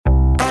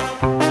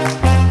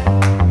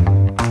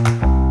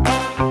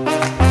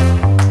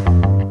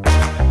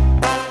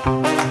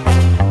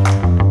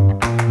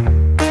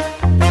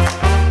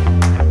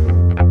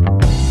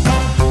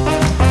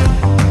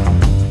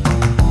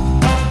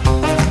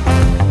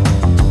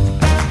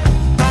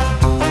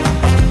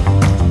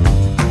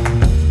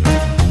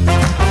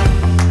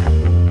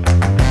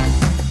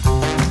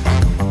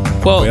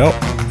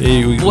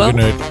We're going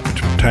to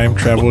time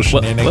travel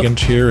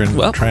shenanigans here and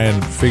try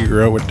and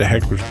figure out what the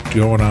heck was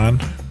going on.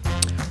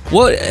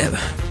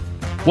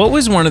 What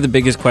was one of the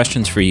biggest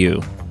questions for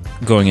you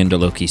going into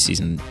Loki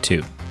season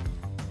 2?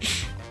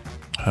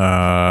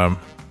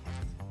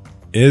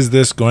 Is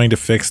this going to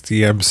fix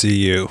the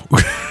MCU?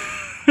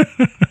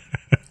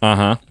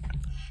 Uh-huh.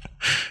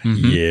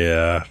 Mm-hmm.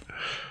 Yeah.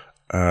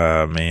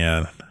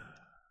 Man.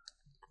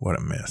 What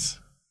a mess.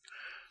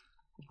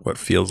 What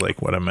feels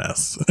like what a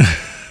mess.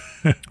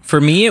 For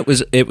me, it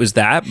was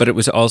that, but it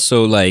was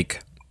also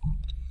like,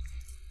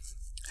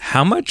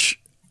 how much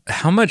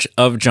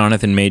of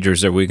Jonathan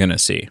Majors are we going to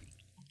see?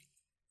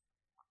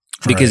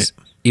 Because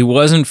he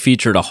wasn't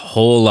featured a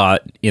whole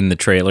lot in the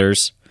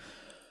trailers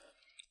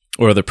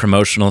or the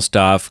promotional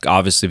stuff,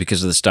 obviously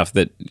because of the stuff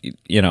that,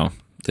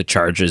 the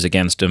charges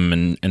against him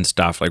and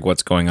stuff, like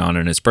what's going on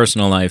in his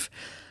personal life.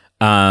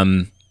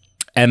 And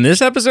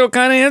this episode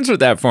kind of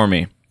answered that for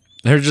me.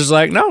 They're just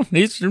like, no,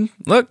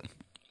 look,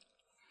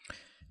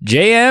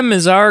 JM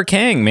is our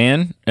king,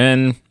 man.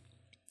 And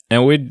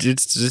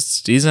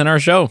he's in our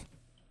show.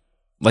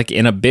 Like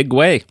in a big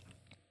way.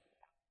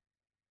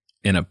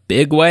 In a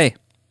big way.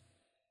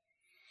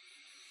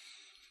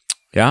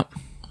 Yeah.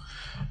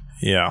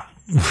 Yeah.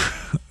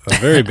 A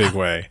very big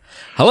way.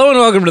 Hello and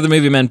welcome to the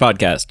Movie Men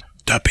Podcast.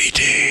 The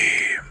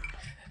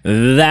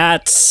B-Team.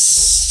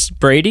 That's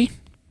Brady.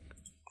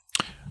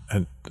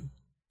 And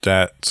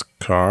that's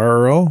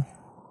Carl.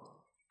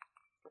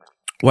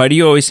 Why do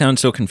you always sound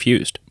so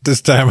confused? This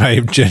time I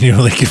am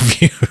genuinely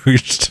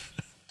confused.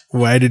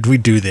 Why did we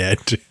do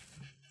that?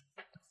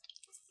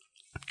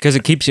 Because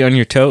it keeps you on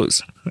your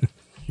toes.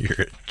 You're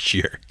a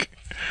jerk.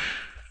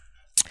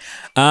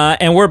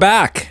 And we're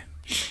back.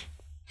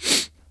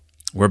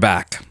 We're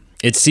back.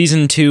 It's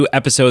season 2,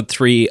 episode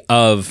 3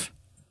 of,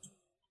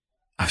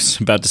 I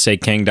was about to say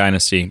Kang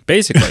Dynasty,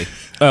 basically,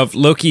 of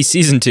Loki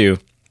season 2.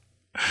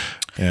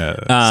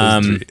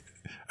 Yeah.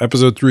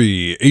 Episode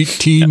 3,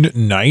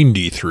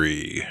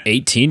 1893.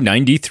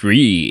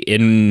 1893,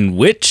 in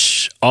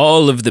which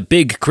all of the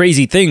big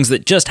crazy things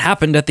that just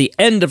happened at the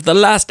end of the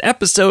last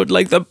episode,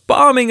 like the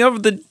bombing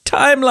of the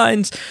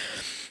timelines,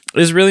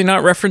 is really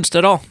not referenced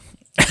at all.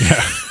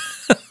 Yeah.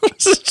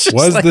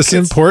 Was like this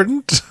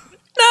important?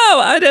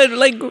 No, I don't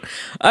know.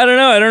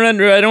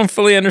 I don't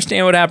fully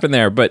understand what happened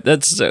there, but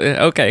that's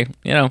okay.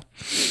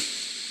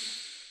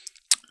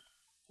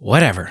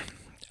 Whatever.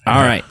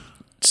 All right.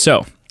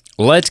 So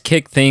let's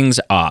kick things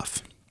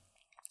off.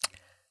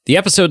 The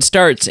episode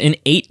starts in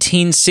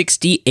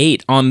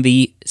 1868 on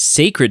the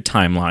sacred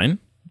timeline.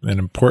 An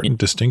important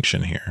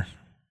distinction here.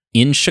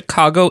 In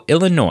Chicago,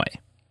 Illinois,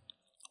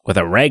 with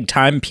a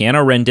ragtime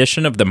piano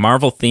rendition of the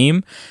Marvel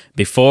theme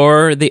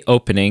before the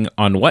opening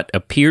on what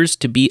appears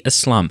to be a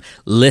slum.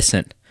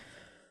 Listen,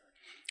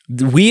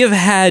 we have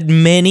had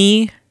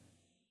many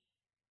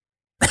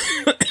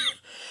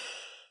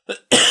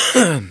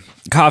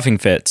coughing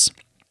fits.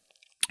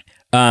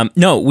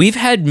 We've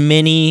had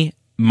many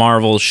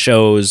Marvel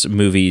shows,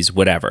 movies,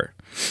 whatever,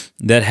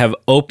 that have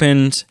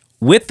opened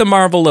with the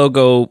Marvel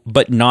logo,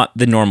 but not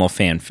the normal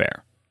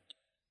fanfare,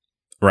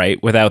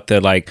 right? Without the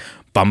like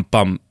bum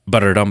bum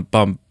butterdum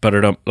bum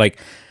butterdum, like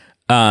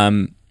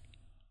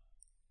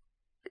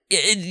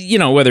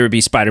whether it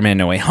be Spider-Man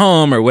No Way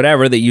Home or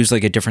whatever, they use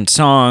like a different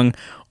song.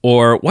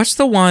 Or what's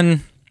the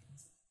one?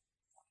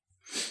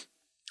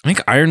 I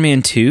think Iron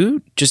Man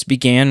 2 just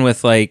began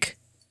with like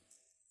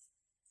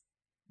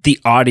the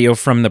audio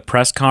from the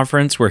press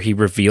conference where he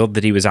revealed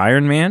that he was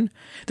Iron Man.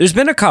 There's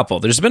been a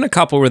couple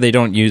where they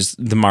don't use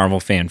the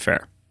Marvel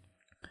fanfare.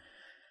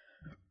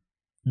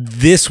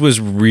 This was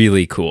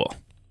really cool.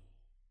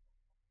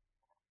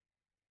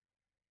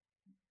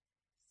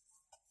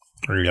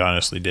 I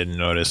honestly didn't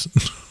notice.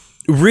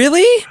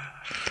 Really?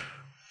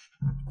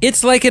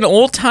 It's like an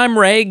old-time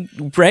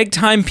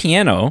ragtime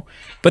piano,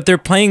 but they're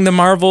playing the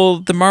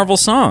Marvel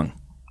song.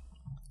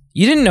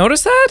 You didn't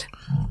notice that?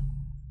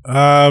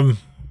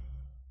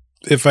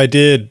 If I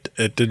did,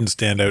 it didn't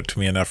stand out to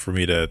me enough for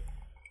me to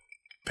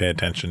pay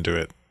attention to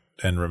it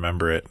and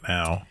remember it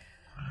now.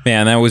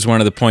 Man, that was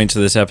one of the points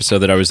of this episode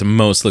that I was the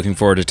most looking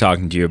forward to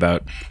talking to you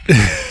about.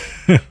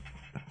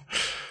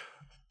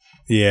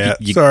 Yeah,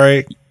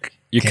 sorry.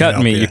 You're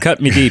cutting me. You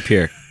cut me deep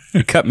here.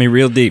 You cut me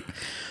real deep.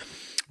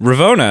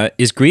 Ravonna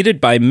is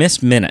greeted by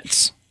Miss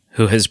Minutes,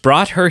 who has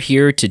brought her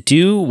here to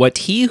do what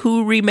he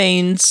who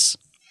remains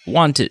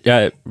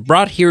wanted.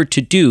 Brought here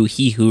to do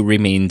he who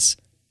remains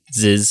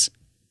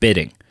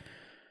bidding.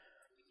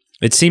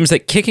 It seems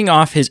that kicking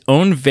off his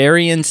own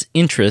variant's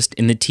interest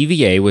in the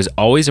TVA was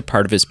always a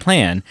part of his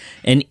plan,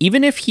 and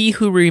even if he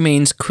who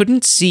remains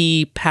couldn't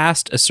see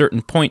past a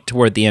certain point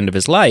toward the end of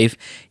his life,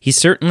 he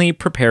certainly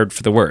prepared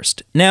for the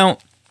worst. Now,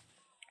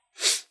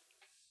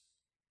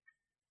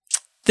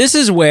 this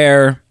is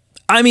where,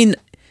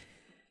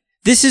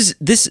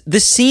 this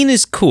scene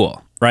is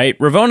cool, right?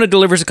 Ravonna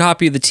delivers a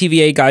copy of the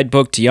TVA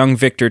guidebook to young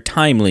Victor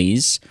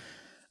Timeleys,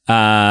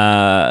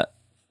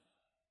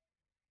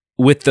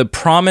 with the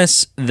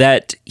promise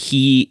that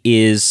he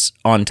is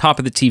on top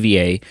of the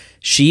TVA,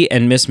 she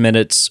and Miss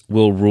Minutes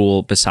will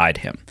rule beside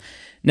him.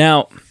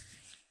 Now,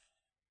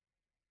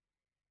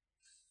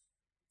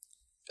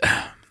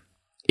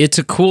 it's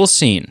a cool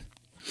scene.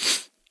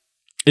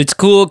 It's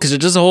cool because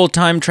it does a whole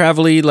time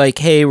travel-y, like,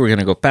 hey, we're going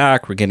to go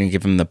back, we're going to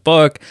give him the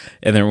book,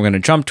 and then we're going to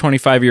jump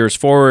 25 years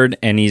forward,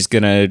 and he's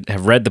going to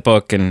have read the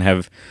book and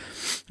have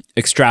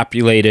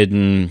extrapolated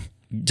and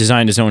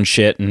designed his own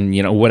shit and,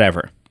 you know,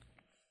 whatever.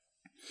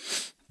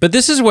 But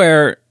this is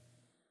where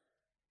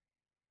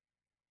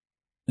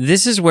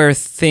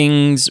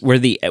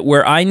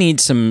where I need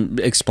some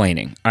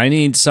explaining. I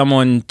need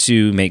someone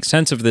to make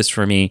sense of this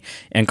for me,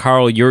 and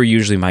Carl, you're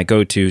usually my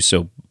go-to,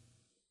 so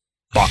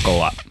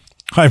buckle up.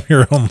 I'm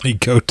your only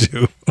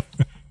go-to.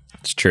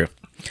 It's true.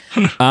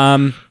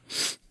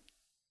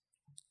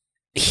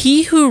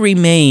 He Who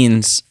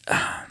Remains,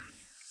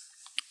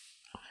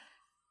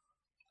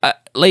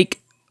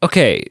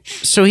 okay,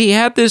 so he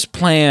had this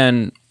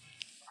plan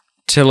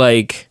to,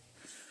 like,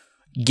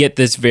 get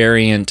this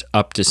variant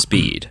up to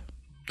speed.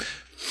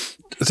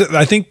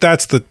 I think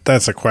that's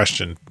a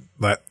question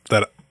that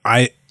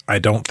I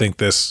don't think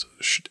this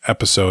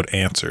episode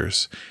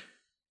answers.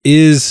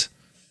 Is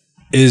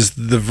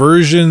the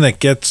version that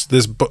gets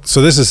this book?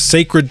 So this is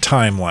Sacred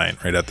Timeline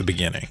right at the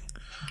beginning.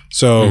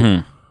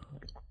 So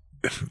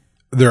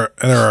there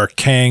are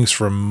Kangs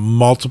from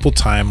multiple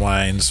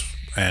timelines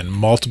and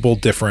multiple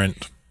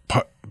different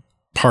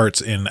parts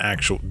in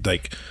actual,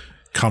 like,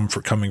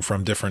 coming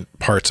from different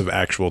parts of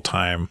actual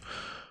time,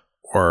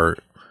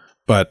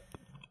 but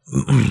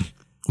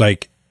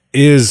like,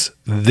 is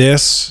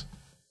this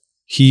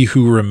He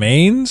Who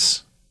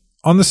Remains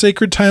on the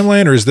Sacred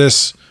Timeline,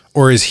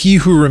 or is He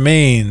Who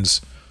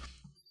Remains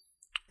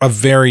a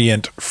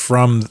variant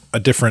from a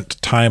different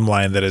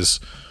timeline that is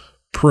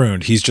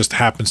pruned? He's just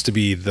happens to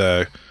be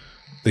the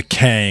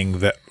Kang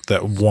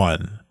that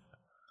won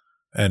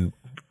and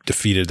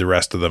defeated the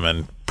rest of them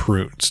and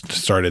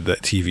started the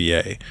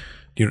TVA.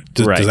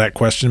 Does that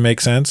question make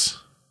sense?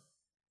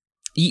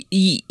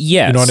 Yes.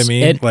 You know what I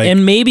mean?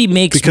 And maybe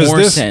makes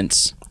more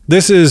sense.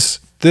 This is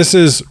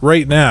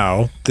right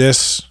now,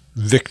 this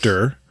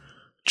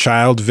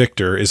child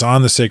Victor is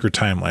on the Sacred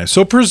Timeline.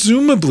 So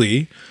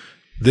presumably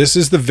this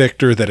is the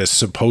Victor that is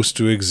supposed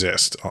to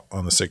exist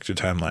on the Sacred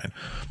Timeline.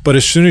 But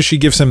as soon as she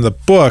gives him the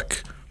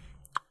book,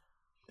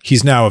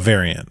 he's now a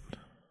variant.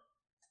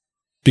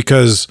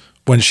 Because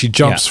when she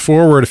jumps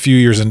forward several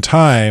years in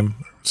time,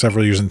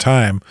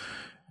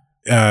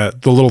 the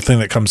little thing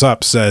that comes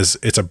up says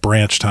it's a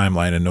branch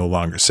timeline and no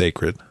longer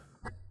sacred.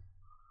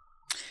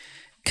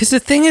 Because the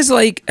thing is,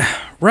 like,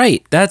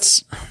 right,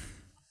 that's...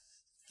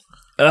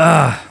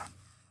 my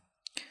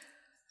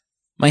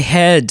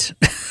head.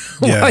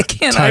 Yeah, why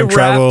can't time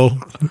travel,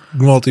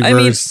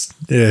 multiverse.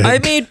 I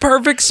made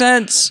perfect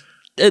sense,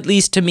 at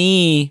least to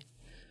me,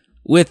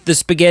 with the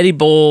spaghetti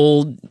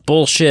bowl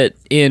bullshit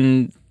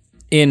in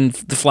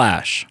The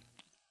Flash.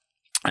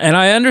 And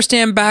I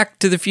understand Back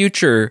to the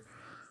Future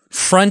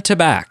front to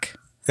back.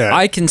 Yeah.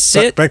 I can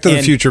sit. Back to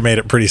the Future made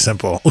it pretty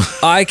simple.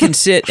 I can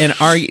sit and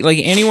argue, like,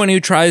 anyone who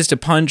tries to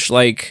punch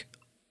like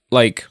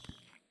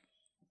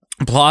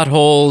plot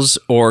holes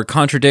or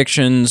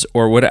contradictions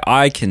or what,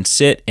 I can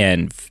sit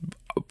and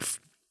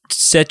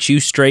set you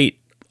straight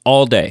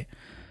all day.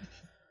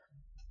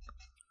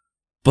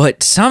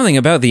 But something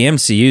about the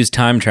MCU's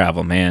time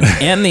travel, man,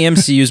 and the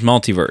MCU's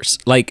multiverse.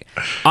 Like,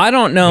 I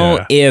don't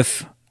know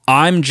if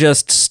I'm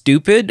just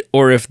stupid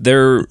or if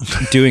they're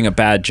doing a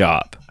bad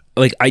job.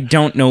 Like, I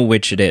don't know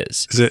which it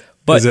is.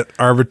 Is it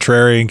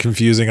arbitrary and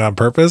confusing on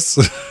purpose?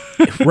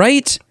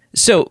 Right?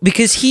 So,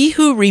 because He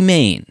Who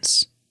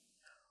Remains,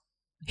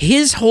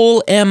 his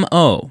whole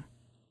MO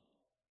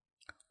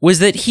was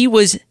that he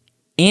was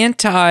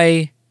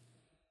anti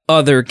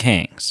other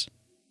Kangs.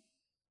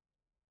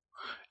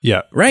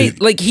 Yeah. Right?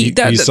 You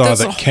that's saw the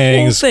that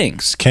whole thing.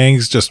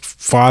 Kangs just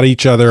fought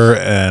each other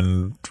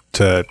and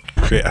to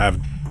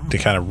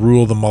kind of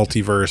rule the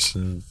multiverse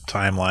and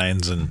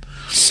timelines. And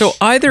so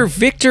either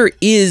Victor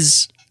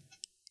is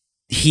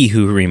He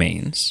Who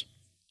Remains,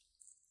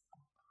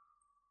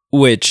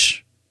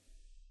 which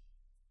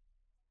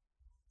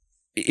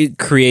it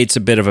creates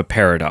a bit of a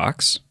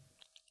paradox,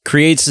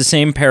 creates the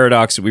same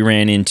paradox that we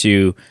ran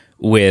into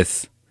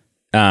with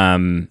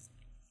Indiana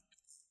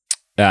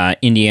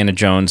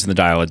Jones and the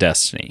Dial of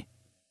Destiny.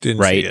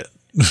 Didn't see it.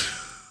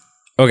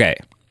 Okay.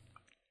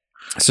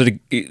 So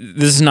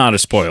this is not a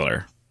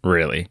spoiler,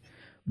 really.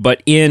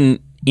 But in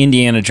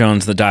Indiana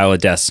Jones, the Dial of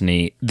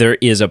Destiny, there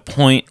is a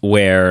point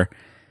where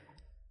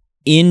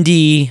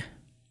Indy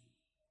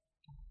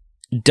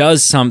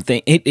does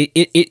something.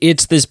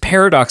 It's this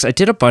paradox. I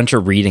did a bunch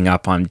of reading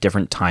up on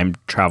different time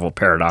travel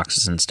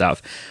paradoxes and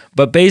stuff.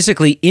 But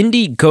basically,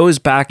 Indy goes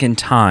back in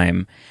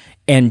time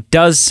and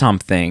does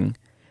something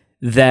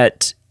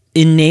that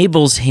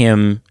enables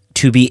him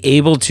to be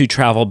able to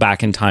travel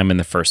back in time in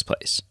the first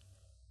place,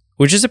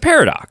 which is a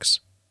paradox.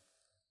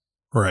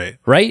 Right.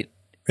 Right?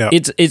 Yeah.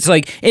 It's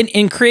like,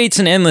 and creates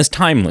an endless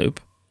time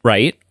loop,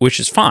 right? Which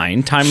is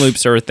fine. Time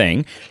loops are a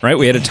thing, right?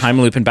 We had a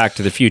time loop in Back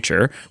to the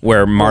Future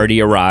where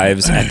Marty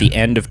arrives at the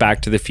end of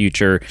Back to the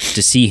Future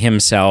to see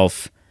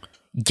himself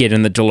get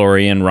in the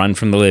DeLorean, run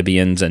from the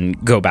Libyans,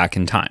 and go back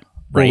in time.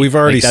 Right? Well, we've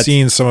already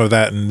seen some of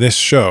that in this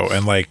show,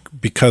 and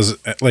because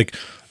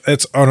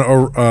it's on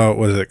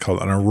what is it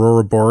called? An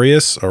Aurora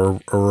Boreas or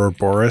Aurora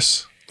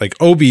Boreas? Like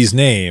Obi's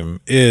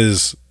name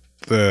is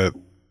the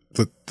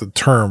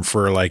term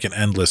for like an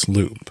endless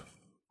loop.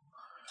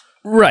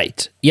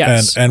 Right.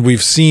 Yes. And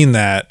we've seen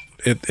that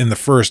in the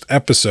first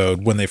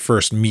episode when they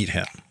first meet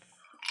him.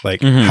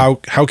 Like how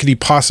could he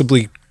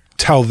possibly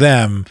tell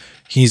them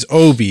he's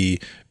Obi,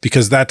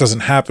 because that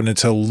doesn't happen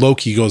until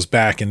Loki goes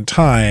back in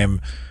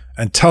time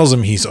and tells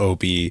him he's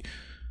Obi.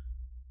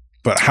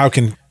 But how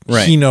can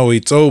he know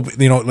it's Obi?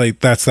 You know, like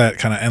that's that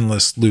kind of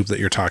endless loop that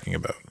you're talking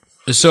about.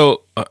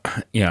 So,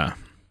 yeah.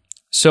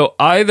 So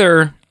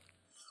either,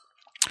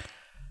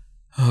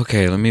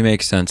 okay, let me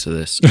make sense of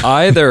this.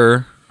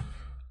 Either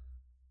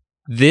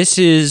this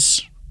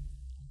is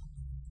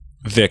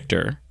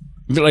Victor,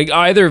 like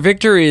either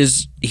Victor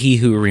is He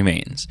Who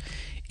Remains,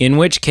 in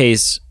which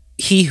case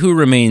He Who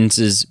Remains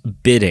is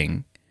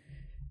bidding,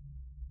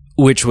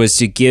 which was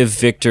to give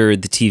Victor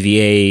the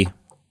TVA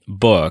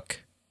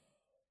book,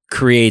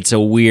 creates a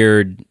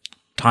weird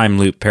time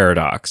loop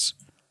paradox,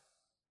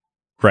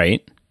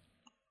 right?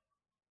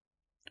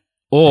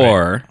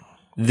 Or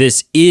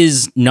this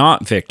is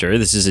not Victor.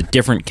 This is a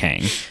different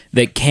Kang.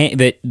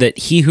 That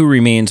He Who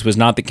Remains was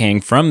not the Kang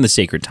from the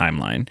Sacred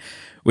Timeline,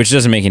 which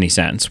doesn't make any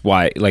sense.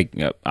 Why? Like,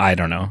 I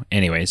don't know.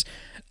 Anyways,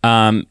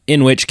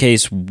 in which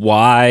case,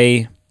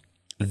 why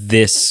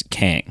this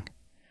Kang?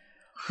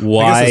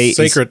 Why the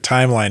Sacred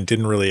Timeline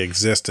didn't really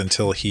exist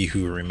until He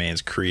Who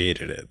Remains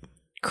created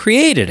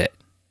it.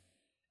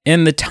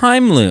 And the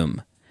time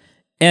loom,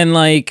 and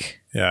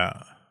like,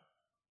 yeah.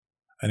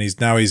 And he's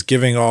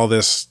giving all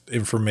this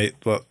information.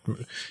 Well,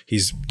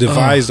 he's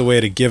devised a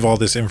way to give all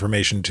this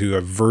information to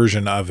a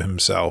version of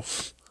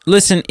himself.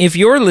 Listen, if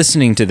you're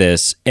listening to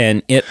this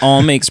and it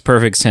all makes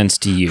perfect sense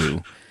to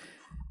you,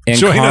 and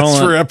join us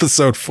for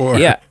episode 4.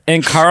 Yeah,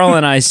 and Carl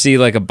and I see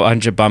like a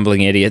bunch of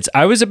bumbling idiots.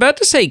 I was about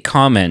to say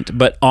comment,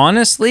 but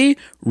honestly,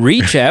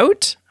 reach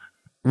out,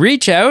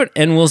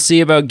 and we'll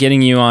see about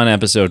getting you on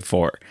episode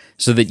 4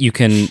 so that you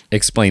can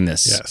explain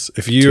this. Yes,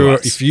 if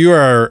you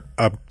are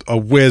a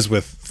whiz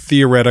with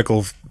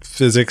theoretical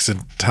physics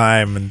and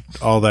time and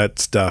all that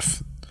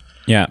stuff.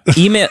 Yeah.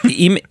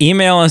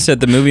 Email us at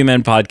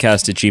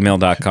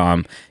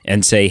themoviemenpodcast@gmail.com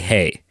and say,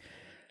 hey,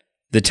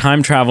 the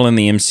time travel in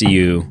the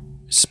MCU,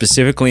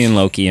 specifically in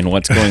Loki and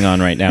what's going on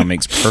right now,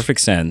 makes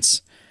perfect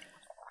sense.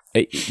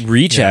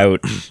 Reach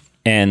out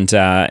and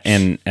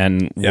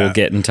we'll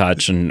get in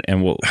touch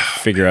and we'll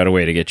figure out a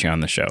way to get you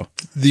on the show.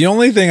 The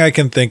only thing I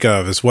can think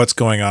of is what's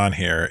going on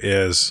here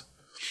is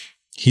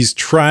he's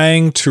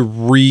trying to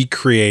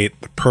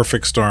recreate the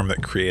perfect storm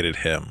that created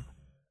him.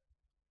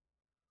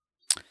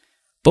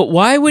 But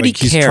why would he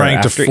care? He's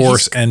trying to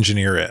force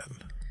engineer it.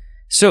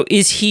 So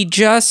is he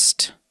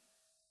just...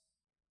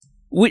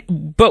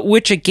 But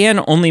which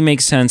again only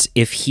makes sense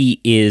if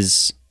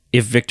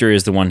Victor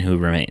is the one who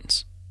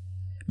remains.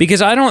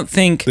 Because I don't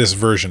think... This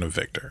version of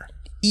Victor.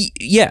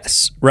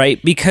 Yes,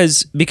 right?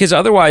 Because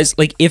otherwise,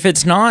 like if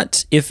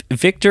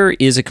Victor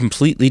is a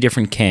completely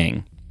different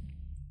Kang,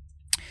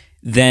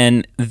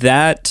 then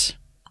that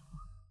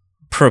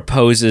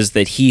proposes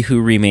that He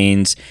Who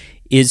Remains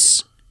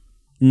is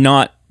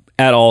not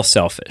at all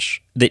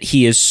selfish. That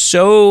he is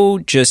so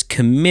just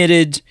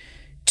committed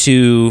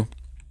to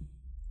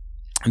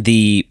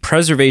the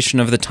preservation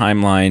of the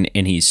timeline,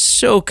 and he's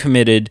so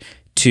committed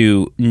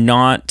to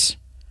not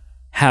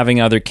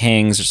having other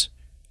Kangs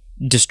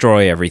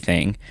destroy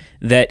everything,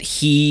 that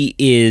he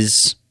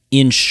is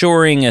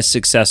ensuring a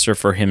successor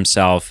for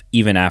himself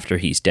even after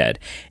he's dead.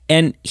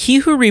 And He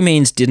Who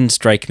Remains didn't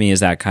strike me as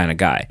that kind of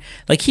guy.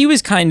 Like, he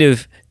was kind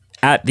of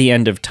at the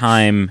end of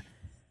time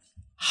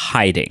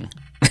hiding,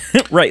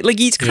 right? Like,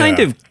 he's kind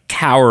of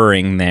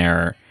cowering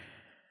there,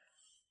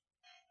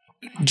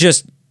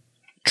 just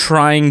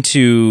trying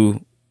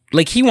to,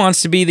 like, he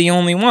wants to be the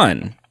only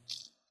one.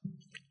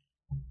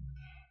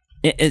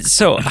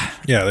 So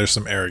yeah, there's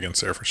some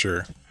arrogance there for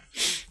sure.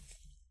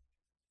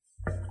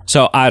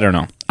 So I don't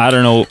know.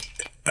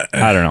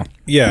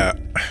 Yeah,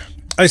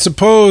 I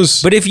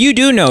suppose. But if you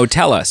do know,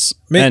 tell us,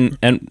 and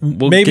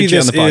we'll maybe get you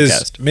on the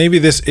podcast. Maybe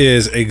this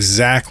is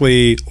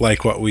exactly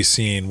like what we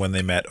seen when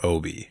they met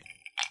Obi.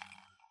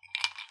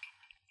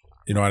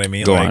 You know what I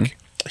mean? Go on.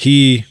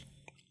 The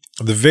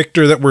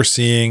Victor that we're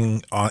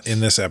seeing in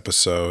this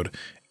episode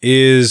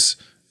is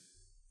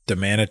the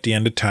man at the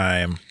end of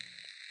time.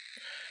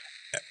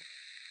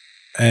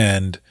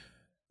 And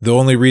the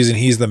only reason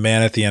he's the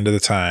man at the end of the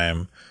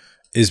time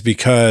is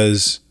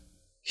because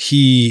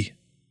he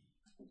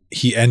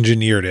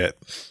engineered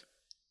it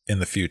in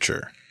the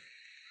future.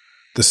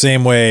 The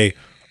same way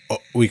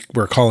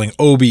we're calling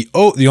Obi.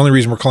 The only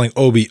reason we're calling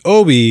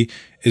Obi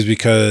is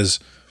because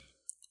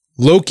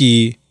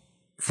Loki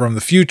from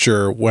the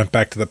future went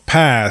back to the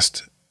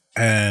past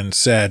and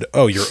said,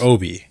 "Oh, you're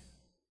Obi."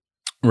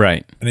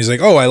 Right. And he's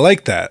like, oh, I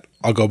like that.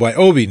 I'll go by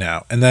Obi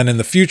now. And then in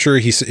the future,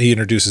 he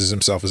introduces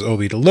himself as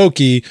Obi to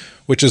Loki,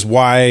 which is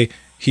why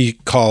he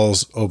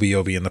calls Obi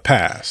in the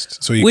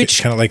past. So you get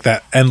kind of like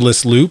that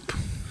endless loop.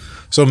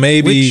 So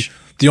maybe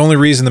the only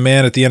reason the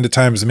man at the end of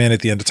time is the man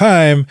at the end of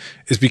time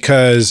is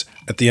because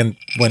at the end,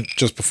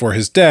 just before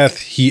his death,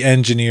 he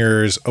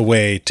engineers a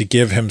way to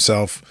give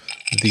himself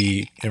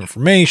the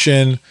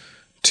information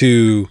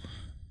to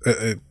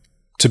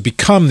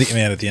become the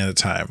man at the end of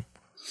time.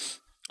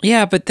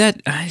 Yeah, but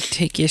I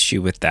take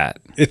issue with that.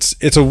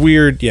 It's a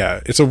weird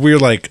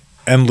like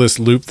endless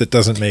loop that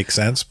doesn't make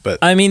sense. But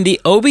I mean,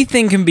 the Obi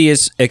thing can be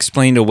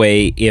explained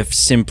away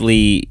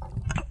because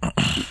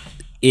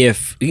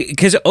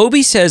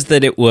Obi says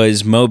that it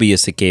was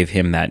Mobius that gave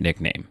him that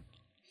nickname.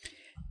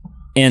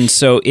 And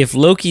so if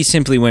Loki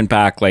simply went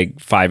back like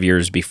 5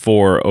 years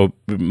before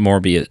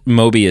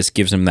Mobius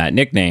gives him that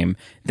nickname,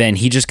 then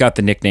he just got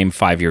the nickname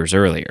 5 years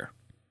earlier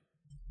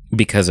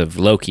because of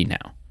Loki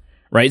now,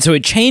 right? So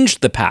it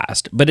changed the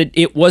past, but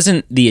it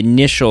wasn't the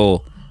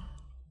initial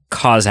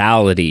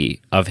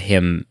causality of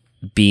him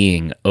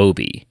being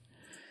Obi.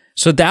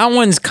 So that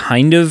one's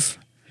kind of,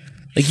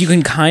 like, you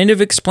can kind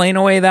of explain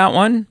away that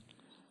one,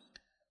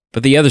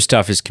 but the other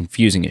stuff is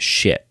confusing as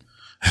shit.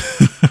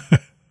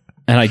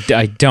 And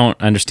I don't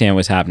understand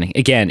what's happening.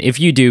 Again, if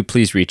you do,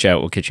 please reach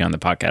out. We'll get you on the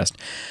podcast.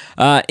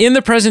 In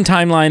the present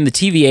timeline, the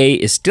TVA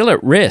is still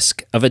at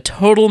risk of a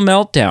total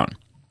meltdown,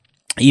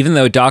 even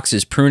though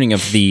Dox's pruning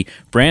of the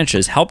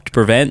branches helped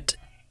prevent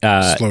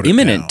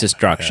imminent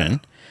destruction. Yeah.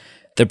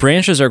 The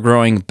branches are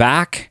growing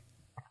back,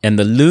 and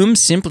the loom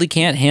simply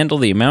can't handle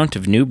the amount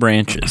of new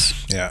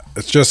branches. Yeah,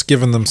 it's just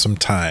giving them some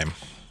time.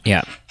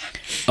 Yeah.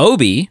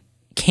 Obi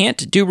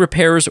can't do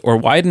repairs or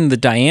widen the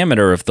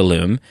diameter of the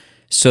loom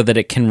so that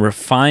it can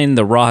refine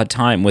the raw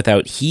time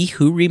without he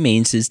who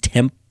remains his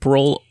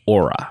temporal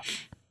aura.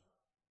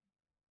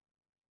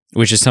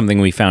 Which is something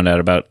we found out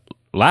about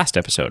last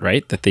episode,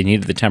 right? That they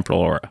needed the temporal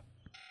aura.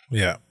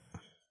 Yeah.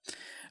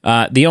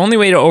 The only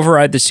way to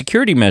override the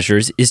security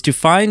measures is to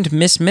find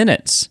Miss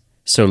Minutes.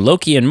 So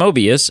Loki and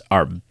Mobius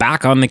are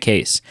back on the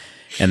case,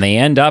 and they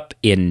end up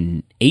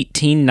in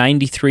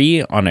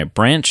 1893 on a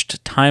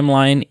branched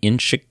timeline in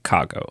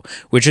Chicago,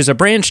 which is a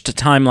branched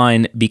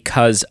timeline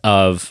because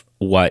of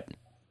what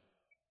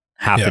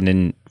happened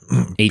in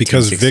 1868.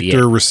 Because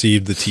Victor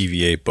received the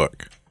TVA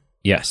book.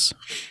 Yes.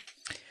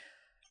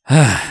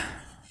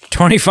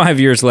 25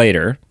 years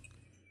later,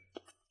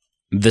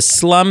 the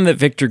slum that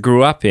Victor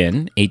grew up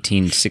in,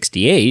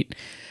 1868,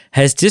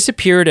 has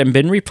disappeared and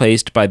been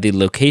replaced by the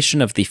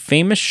location of the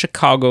famous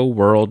Chicago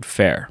World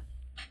Fair.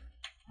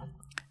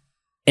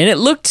 And it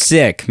looked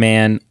sick,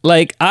 man.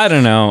 Like, I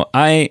don't know.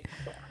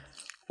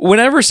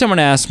 Whenever someone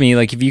asks me,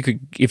 like, if you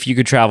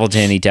could travel to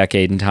any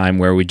decade in time,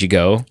 where would you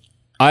go?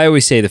 I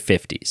always say the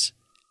 50s.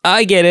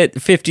 I get it.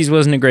 The 50s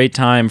wasn't a great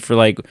time for,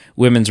 like,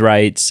 women's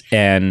rights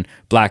and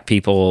black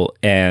people,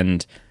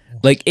 and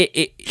like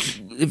the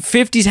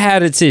 50s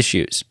had its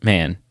issues,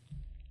 man.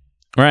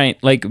 Right?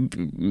 Like,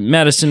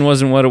 medicine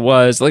wasn't what it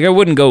was. Like, I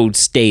wouldn't go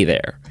stay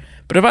there.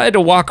 But if I had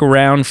to walk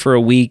around for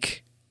a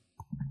week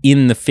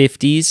in the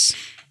 50s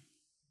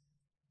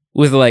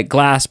with, like,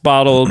 glass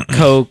bottle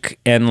Coke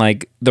and,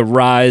 like, the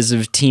rise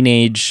of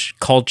teenage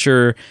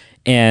culture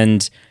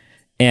and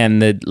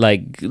the,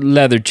 like,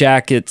 leather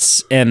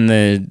jackets and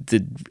the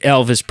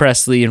Elvis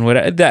Presley and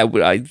whatever,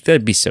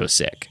 that'd be so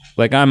sick.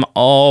 Like, I'm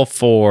all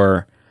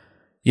for,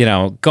 you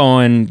know,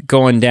 going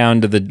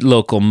down to the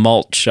local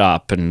malt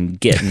shop and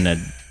getting a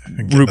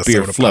root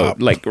beer float.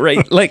 Pop. Like,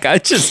 right? Like,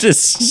 it's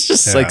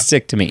just like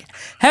sick to me.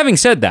 Having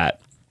said that,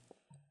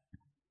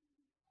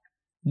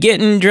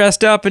 getting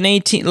dressed up in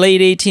late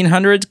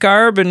 1800s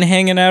garb and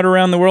hanging out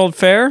around the World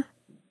Fair,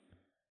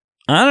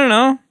 I don't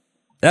know.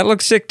 That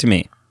looks sick to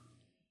me.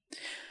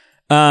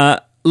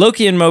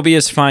 Loki and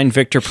Mobius find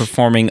Victor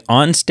performing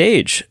on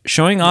stage,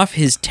 showing off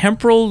his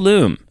temporal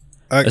loom.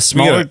 A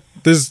smaller.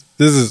 This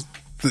is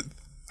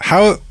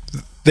how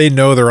they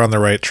know they're on the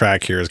right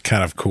track here is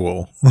kind of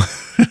cool.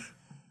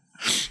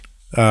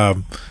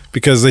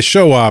 Because they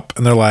show up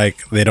and they're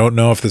like, they don't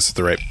know if this is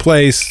the right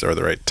place or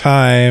the right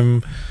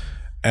time,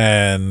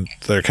 and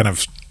they're gonna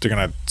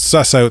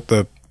suss out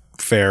the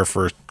fair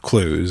for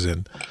clues,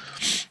 and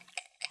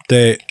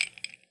they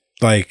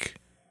like.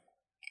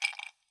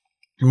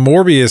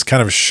 Morbius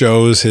kind of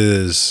shows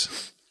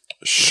his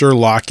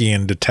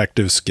Sherlockian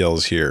detective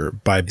skills here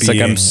by being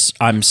like,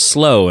 I'm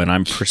slow and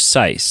I'm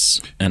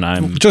precise and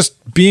I'm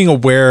just being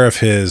aware of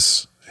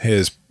his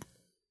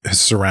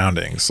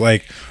surroundings.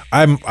 Like,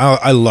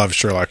 I love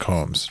Sherlock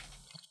Holmes,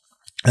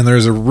 and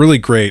there's a really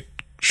great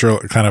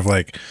kind of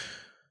like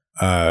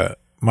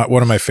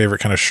one of my favorite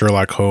kind of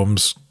Sherlock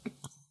Holmes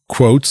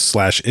quotes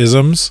 /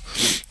 isms.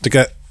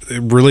 It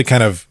really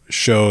kind of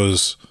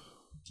shows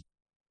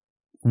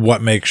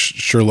what makes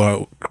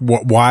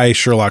why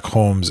Sherlock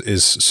Holmes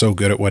is so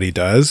good at what he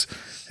does.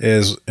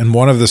 Is in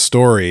one of the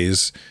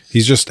stories,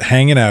 he's just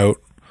hanging out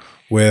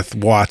with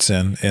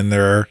Watson in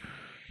their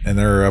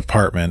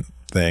apartment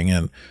thing,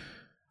 and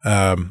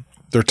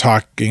they're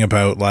talking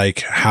about,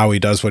 like, how he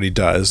does what he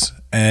does,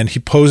 and he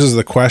poses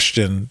the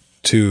question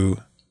to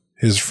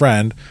his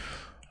friend,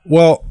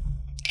 well,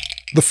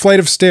 the flight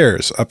of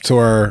stairs up to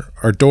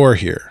our door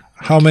here,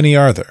 how many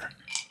are there?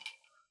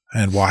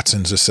 And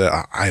Watson just said,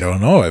 I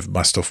don't know. I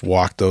must have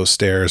walked those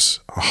stairs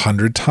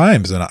 100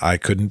 times and I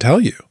couldn't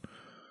tell you.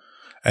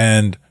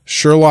 And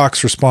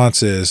Sherlock's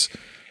response is,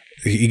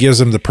 he gives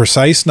him the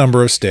precise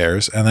number of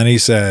stairs, and then he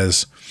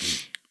says,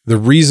 the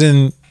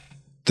reason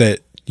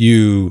that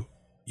you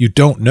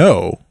don't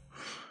know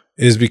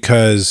is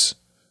because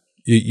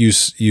you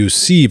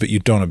see but you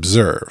don't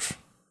observe.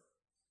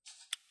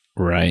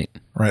 Right.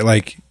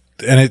 Like,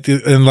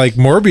 and like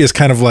Morbius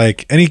kind of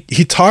like, and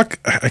he talk,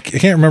 I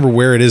can't remember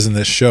where it is in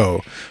this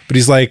show, but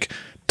he's like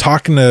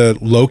talking to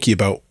Loki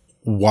about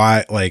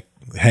why, like,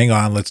 hang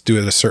on, let's do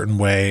it a certain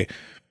way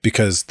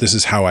because this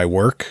is how I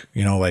work,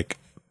 you know, like,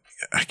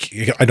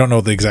 I don't know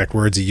the exact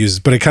words he uses,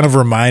 but it kind of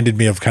reminded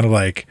me of kind of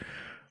like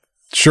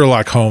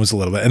Sherlock Holmes a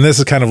little bit. And this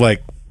is kind of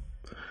like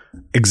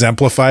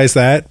exemplifies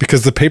that,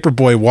 because the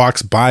paperboy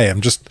walks by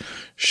him just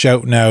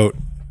shouting out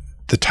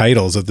the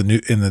titles of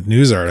in the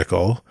news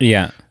article.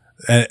 Yeah.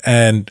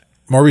 And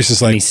Morbius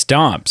is like, and he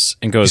stops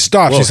and goes, he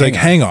stops. He's like,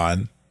 hang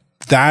on.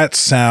 That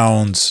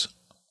sounds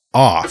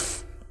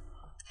off.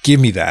 Give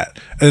me that.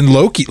 And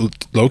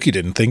Loki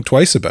didn't think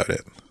twice about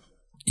it.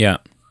 Yeah.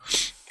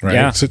 Right.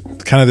 Yeah. So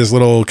kind of this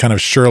little kind of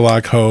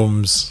Sherlock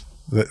Holmes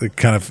the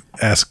kind of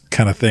esque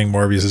kind of thing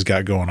Morbius has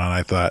got going on,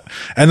 I thought.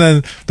 And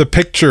then the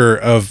picture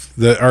of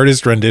the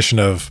artist rendition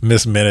of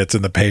Miss Minutes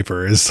in the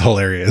paper is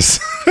hilarious.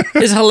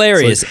 It's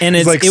hilarious. Like, and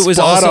it was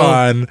spot also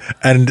on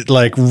and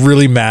like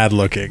really mad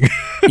looking.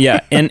 Yeah.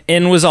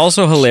 And was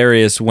also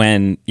hilarious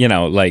when, you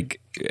know, like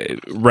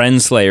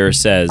Renslayer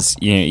says,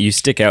 you know, you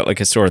stick out like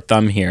a sore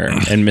thumb here.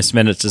 And Miss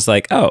Minutes is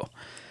like, oh,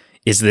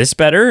 is this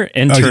better?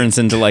 And turns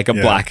into like a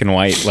black and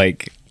white,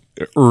 like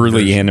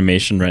early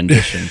animation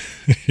rendition.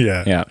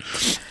 Yeah.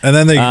 And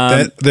then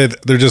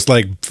they're just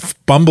like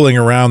bumbling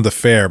around the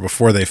fair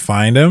before they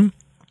find him,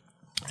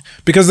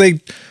 because they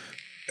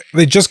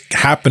just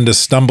happen to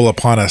stumble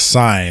upon a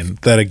sign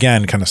that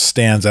again kind of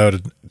stands out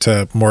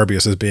to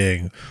Morbius as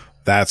being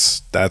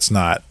that's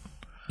not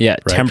right.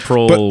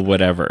 Temporal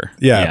whatever.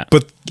 Yeah,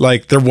 but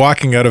like they're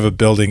walking out of a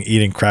building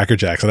eating Cracker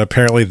Jacks, and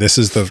apparently this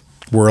is the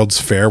World's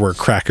Fair where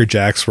Cracker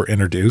Jacks were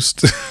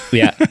introduced.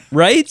 Yeah,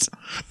 right?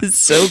 It's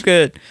so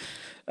good.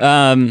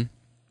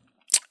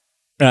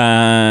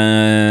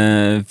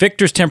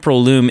 Victor's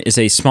temporal loom is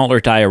a smaller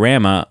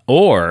diorama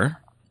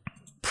or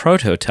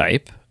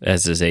prototype,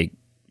 as is a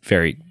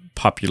very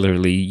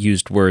popularly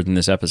used word in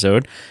this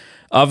episode,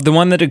 of the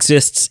one that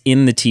exists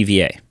in the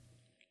TVA.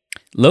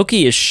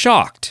 Loki is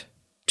shocked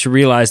to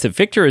realize that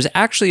Victor is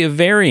actually a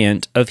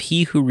variant of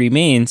He Who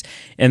Remains,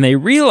 and they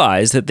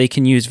realize that they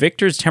can use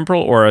Victor's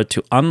temporal aura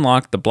to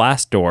unlock the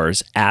blast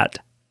doors at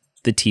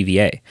the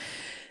TVA.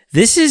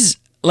 This is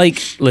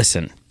like,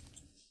 listen,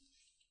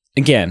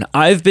 again,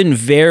 I've been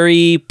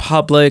very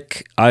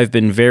public, I've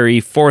been very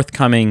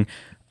forthcoming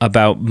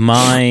about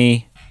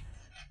my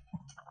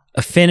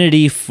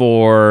affinity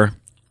for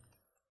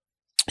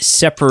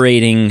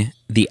separating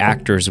the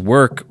actor's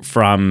work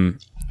from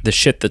the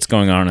shit that's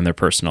going on in their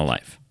personal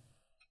life.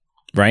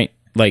 Right?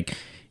 Like,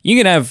 you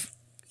can have,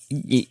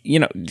 you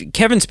know,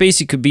 Kevin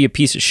Spacey could be a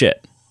piece of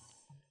shit.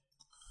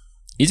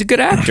 He's a good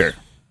actor.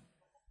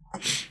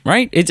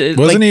 Right?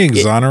 Wasn't he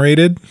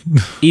exonerated?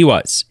 He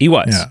was.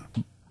 Yeah.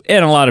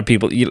 And a lot of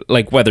people,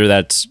 like, whether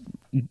that's,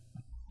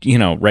 you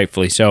know,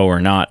 rightfully so or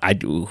not, I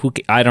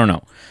don't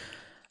know.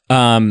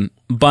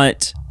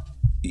 But,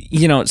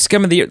 you know,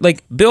 scum of the year,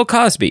 like Bill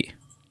Cosby,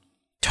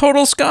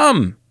 total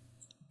scum,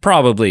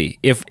 probably.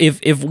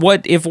 If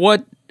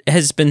what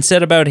has been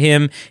said about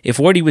him, if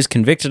what he was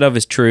convicted of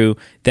is true,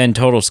 then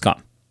total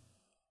scum.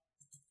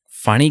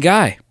 Funny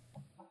guy.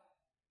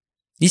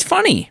 He's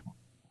funny,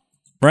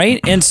 right?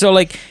 And so,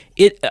 like,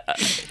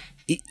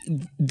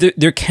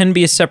 there can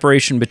be a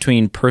separation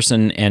between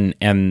person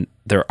and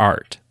their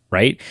art,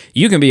 right?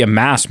 You can be a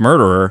mass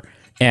murderer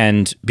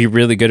and be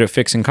really good at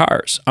fixing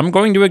cars. I'm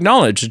going to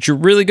acknowledge that you're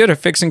really good at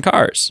fixing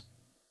cars.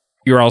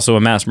 You're also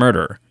a mass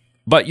murderer,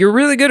 but you're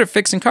really good at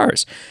fixing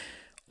cars.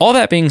 All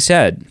that being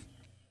said,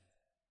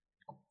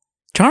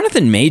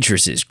 Jonathan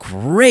Majors is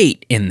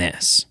great in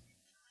this.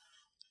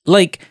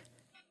 Like,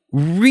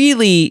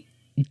 really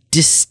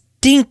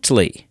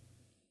distinctly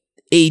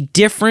a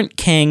different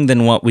Kang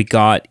than what we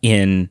got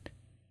in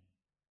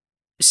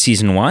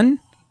season 1,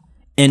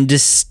 and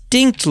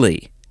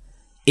distinctly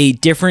a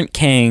different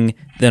Kang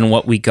than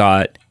what we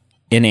got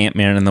in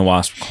Ant-Man and the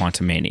Wasp: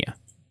 Quantumania.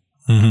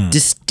 Mm-hmm.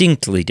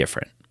 Distinctly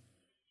different.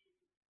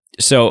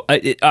 So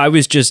I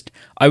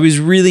was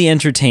really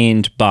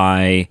entertained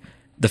by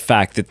the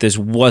fact that this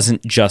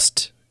wasn't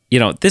just, you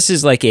know, this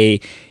is like a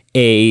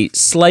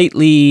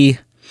slightly,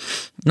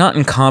 not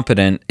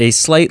incompetent, a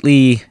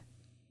slightly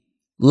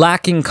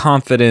lacking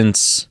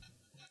confidence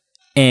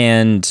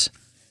and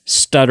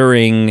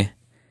stuttering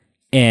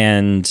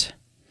and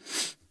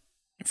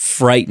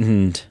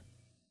frightened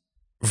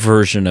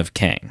version of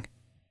Kang.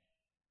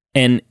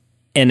 And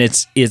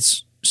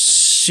it's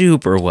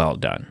super well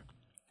done.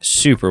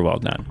 Super well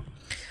done.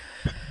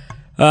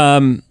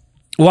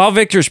 While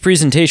Victor's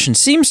presentation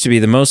seems to be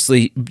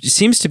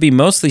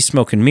mostly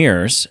smoke and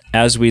mirrors,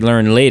 as we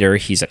learn later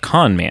he's a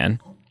con man,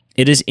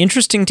 it is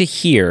interesting to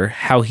hear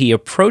how he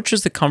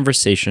approaches the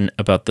conversation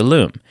about the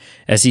loom.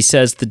 As he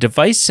says, the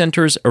device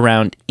centers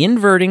around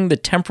inverting the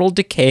temporal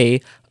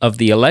decay of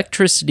the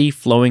electricity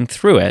flowing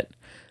through it,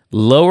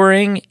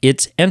 lowering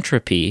its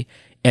entropy,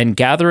 and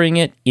gathering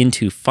it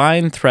into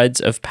fine threads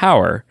of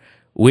power,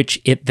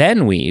 which it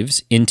then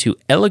weaves into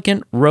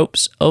elegant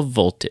ropes of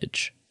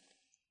voltage.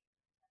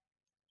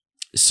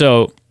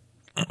 So,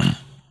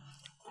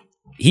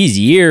 he's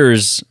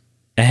years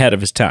ahead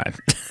of his time.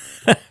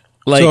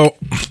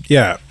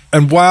 Yeah.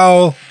 And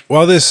while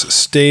this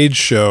stage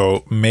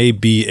show may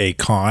be a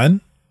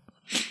con,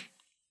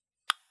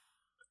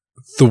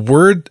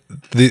 the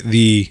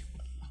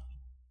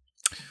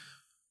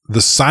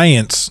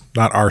science,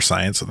 not our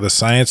science, the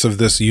science of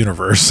this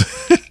universe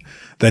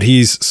that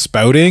he's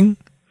spouting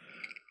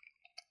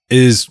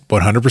is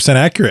 100%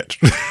 accurate.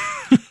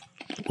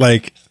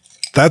 Like,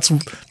 that's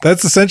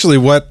essentially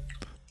what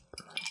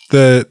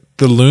the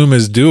loom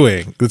is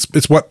doing.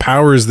 It's what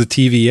powers the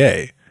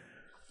TVA.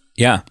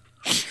 Yeah.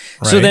 Right?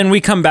 So then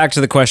we come back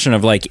to the question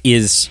of like,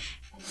 is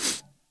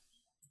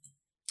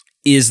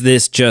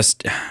this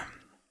just,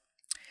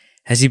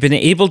 has he been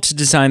able to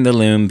design the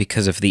loom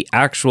because of the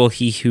actual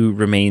He Who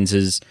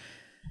Remains'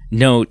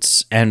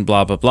 notes and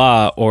blah, blah,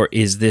 blah, or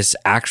is this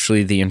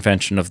actually the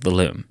invention of the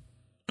loom?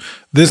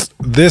 This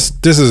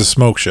is a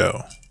smoke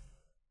show,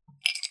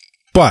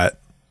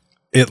 but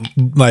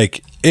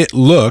it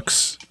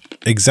looks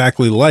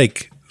exactly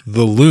like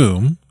the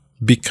loom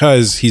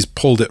because he's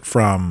pulled it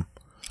from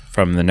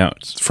the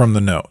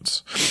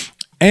notes.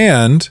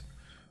 And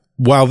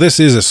while this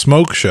is a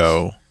smoke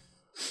show,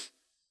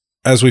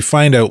 as we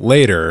find out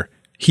later,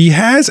 he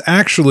has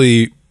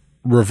actually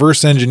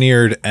reverse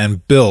engineered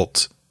and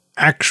built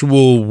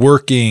actual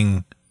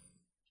working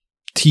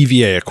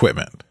TVA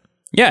equipment.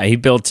 Yeah, he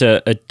built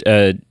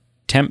a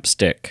temp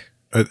stick.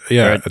 A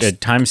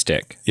time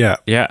stick. Yeah.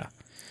 Yeah.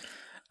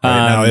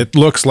 Right now, it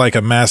looks like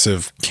a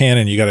massive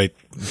cannon you got to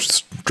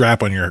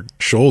strap on your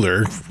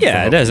shoulder.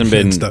 Yeah, it hasn't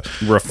been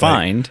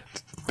refined.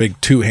 Like, big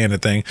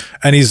two-handed thing.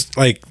 And he's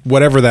like,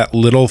 whatever that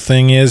little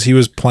thing is he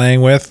was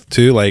playing with,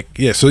 too. Like,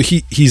 yeah, so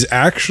he's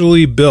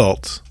actually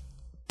built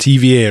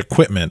TVA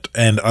equipment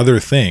and other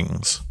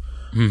things.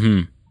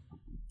 Mm-hmm.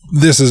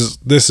 This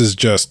is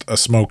just a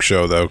smoke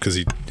show, though,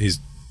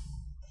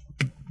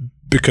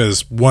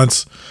 because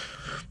once...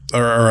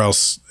 Or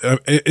else,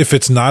 if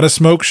it's not a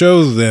smoke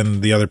show,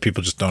 then the other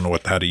people just don't know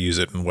how to use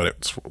it and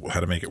how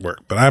to make it work.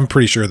 But I'm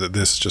pretty sure that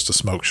this is just a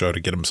smoke show to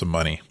get him some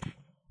money.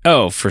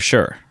 Oh, for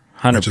sure,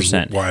 100%. Which is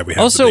why we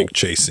have the big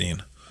chase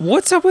scene.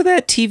 What's up with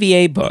that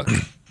TVA book?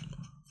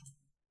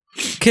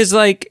 Because,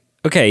 like,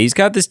 okay, he's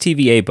got this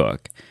TVA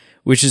book,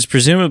 which is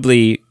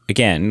presumably,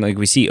 again, like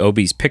we see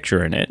Obi's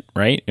picture in it,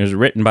 right? It was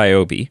written by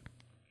Obi.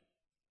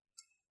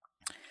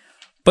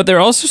 But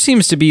there also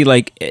seems to be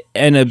like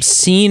an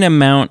obscene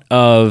amount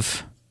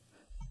of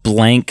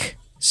blank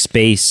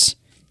space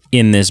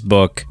in this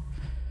book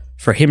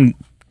for him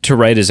to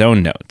write his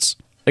own notes.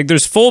 Like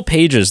there's full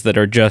pages that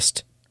are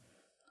just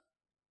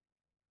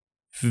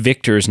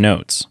Victor's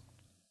notes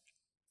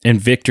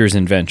and Victor's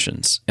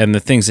inventions and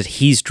the things that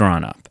he's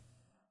drawn up.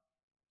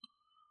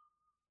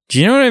 Do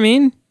you know what I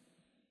mean?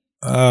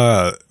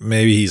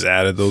 Maybe he's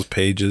added those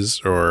pages,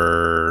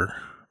 or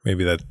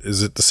maybe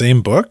is it the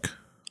same book?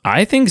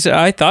 I think so.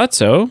 I thought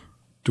so.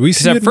 Do we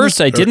see it at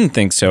first I didn't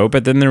think so,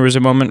 but then there was a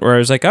moment where I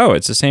was like, oh,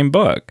 it's the same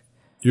book.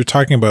 You're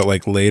talking about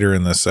like later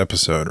in this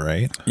episode,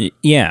 right?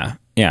 Yeah.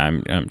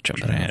 I'm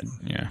jumping ahead.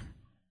 Yeah.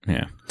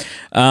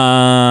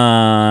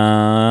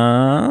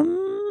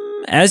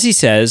 As he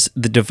says,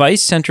 the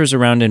device centers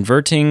around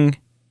inverting.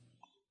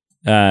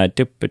 I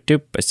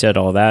said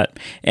all that.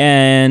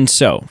 And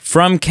so,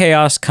 from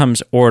chaos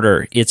comes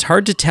order. It's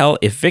hard to tell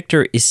if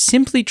Victor is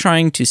simply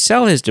trying to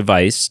sell his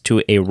device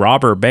to a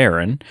robber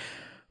baron,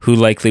 who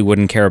likely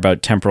wouldn't care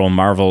about temporal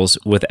marvels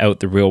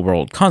without the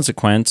real-world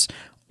consequence,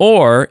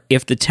 or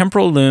if the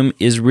temporal loom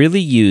is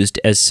really used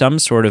as some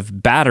sort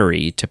of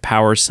battery to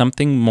power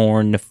something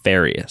more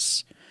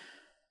nefarious.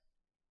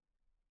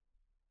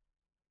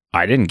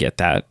 I didn't get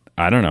that.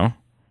 I don't know.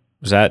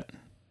 Was that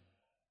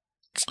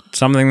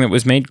something that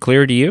was made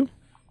clear to you?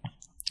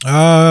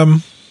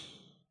 I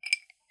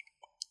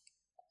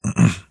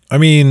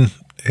mean,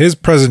 his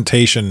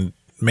presentation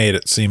made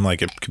it seem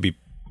like it could be.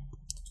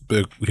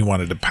 He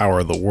wanted to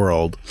power the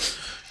world.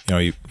 You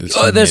know,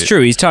 that's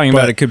true. He's talking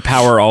about it could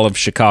power all of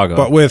Chicago.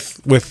 But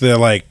with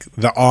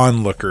the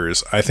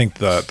onlookers, I think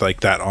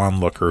that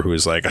onlooker who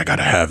is like, I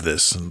gotta have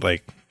this, and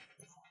like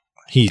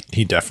he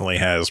definitely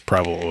has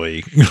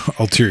probably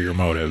ulterior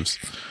motives,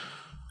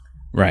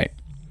 right?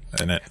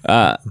 In it.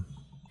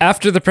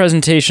 After the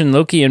presentation,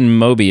 Loki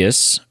and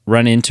Mobius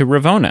run into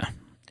Ravonna,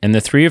 and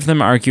the three of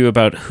them argue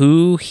about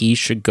who he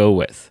should go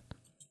with.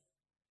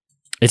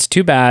 It's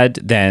too bad,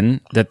 then,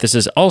 that this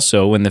is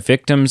also when the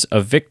victims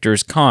of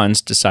Victor's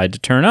cons decide to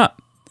turn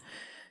up.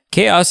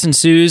 Chaos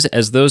ensues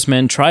as those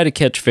men try to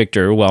catch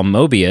Victor while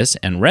Mobius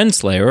and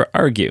Renslayer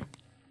argue.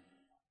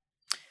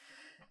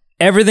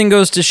 Everything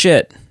goes to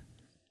shit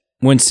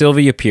when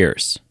Sylvie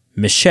appears,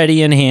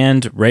 machete in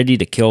hand, ready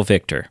to kill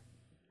Victor.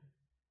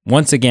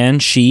 Once again,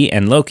 she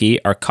and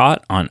Loki are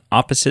caught on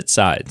opposite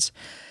sides.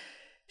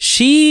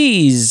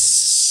 She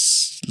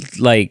is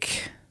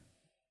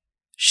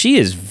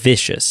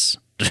vicious.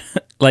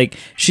 Like,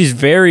 she's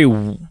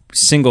very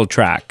single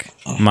track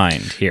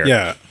mind here.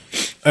 Yeah.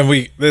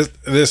 And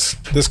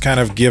this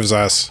kind of gives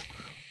us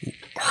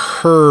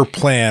her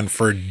plan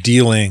for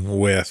dealing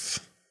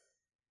with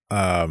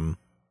the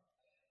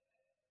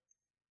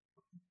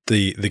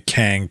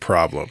Kang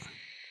problem.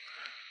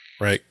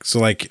 Right? So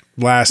like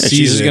last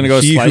season, gonna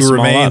go He Who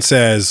Remains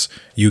says,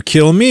 you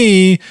kill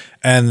me,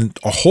 and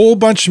a whole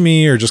bunch of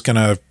me are just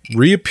gonna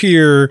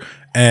reappear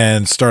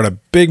and start a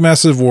big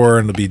massive war,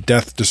 and it'll be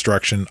death,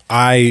 destruction.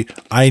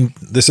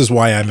 This is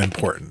why I'm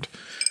important.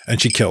 And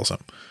she kills him.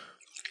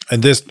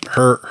 And this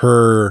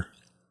her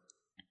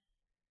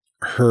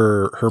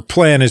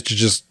plan is to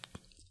just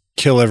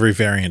kill every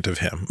variant of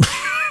him.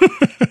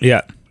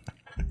 Yeah.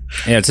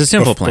 Yeah, it's a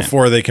simple plan.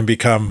 Before they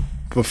become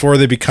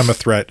a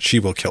threat, she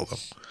will kill them.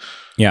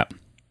 Yeah.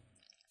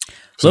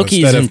 So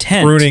Loki's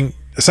intent,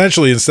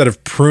 instead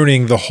of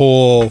pruning the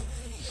whole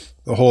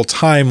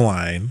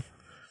timeline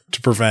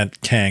to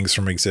prevent Kangs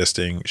from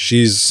existing,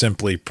 she's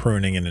simply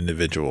pruning an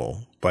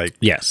individual by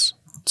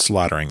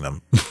slaughtering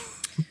them.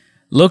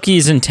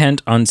 Loki's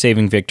intent on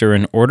saving Victor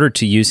in order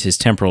to use his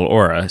temporal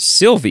aura,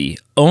 Sylvie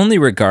only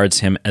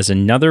regards him as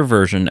another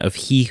version of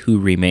He Who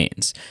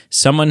Remains,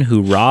 someone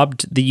who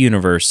robbed the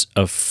universe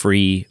of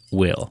free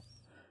will.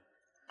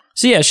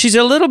 So yeah, she's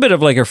a little bit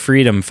of like a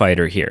freedom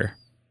fighter here.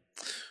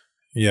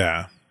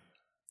 Yeah.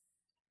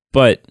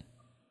 But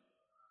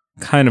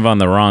kind of on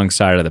the wrong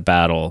side of the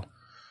battle.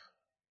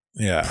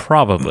 Yeah.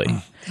 Probably.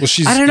 Well,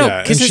 I don't know,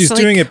 and she's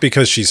doing it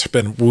because she's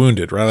been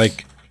wounded, right?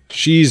 Like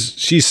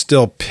she's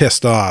still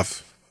pissed off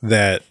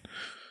that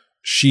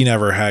she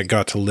never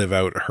got to live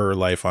out her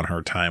life on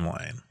her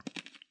timeline.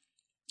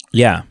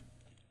 Yeah.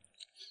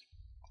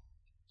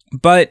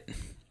 But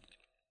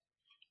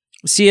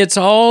see, it's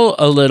all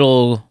a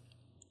little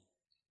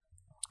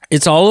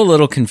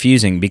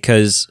confusing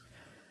because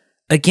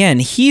again,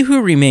 He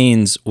Who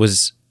Remains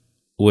was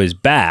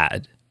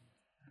bad.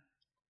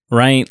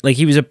 Right? Like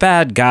he was a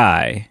bad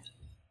guy.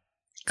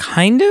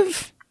 Kind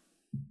of?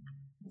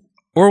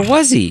 Or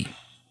was he?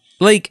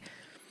 Like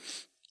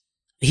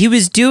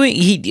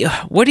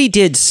what he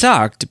did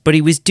sucked, but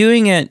he was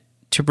doing it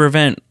to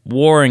prevent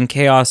war and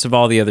chaos of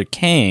all the other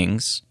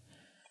Kangs.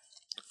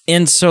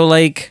 And so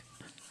like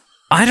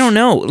I don't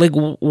know. Like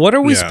what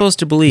are we supposed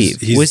to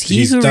believe? Was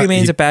He Who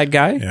Remains a bad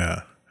guy?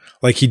 Yeah.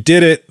 Like he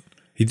did it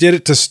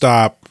to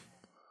stop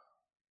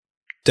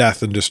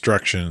death and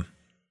destruction.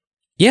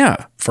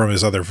 Yeah. From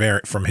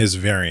his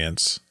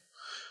variants.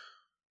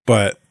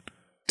 But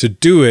to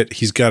do it,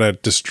 he's got to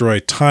destroy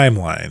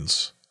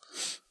timelines.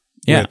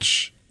 Yeah.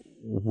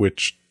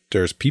 Which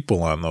there's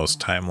people on those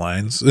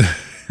timelines.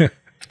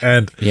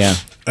 and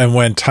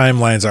when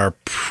timelines are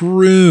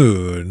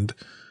pruned,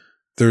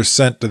 they're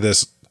sent to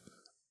this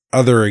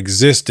other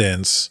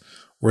existence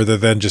where they're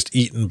then just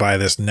eaten by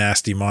this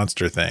nasty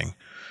monster thing.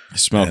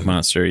 Smoke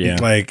monster, yeah.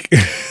 Like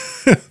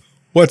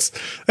that's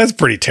a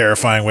pretty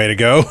terrifying way to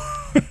go.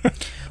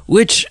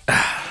 Which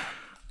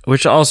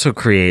also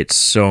creates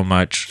so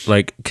much,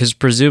 like, because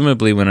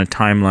presumably when a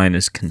timeline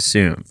is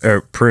consumed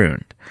or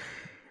pruned,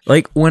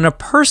 like when a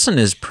person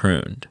is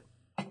pruned,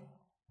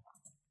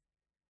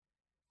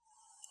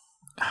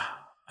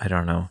 I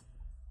don't know.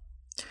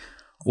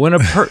 When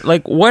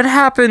like what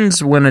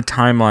happens when a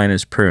timeline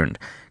is pruned?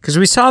 Because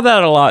we saw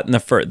that a lot in the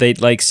first. They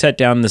like set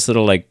down this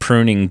little like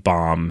pruning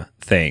bomb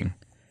thing.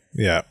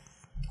 Yeah,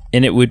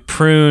 and it would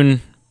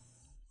prune.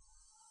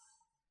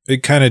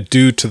 It kind of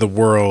do to the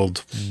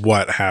world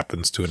what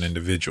happens to an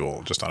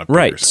individual just on a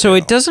bigger scale. So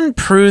it doesn't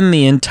prune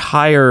the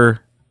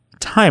entire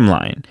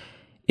timeline.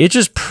 It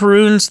just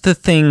prunes the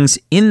things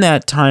in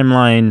that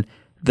timeline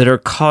that are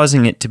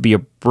causing it to be a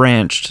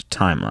branched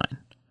timeline.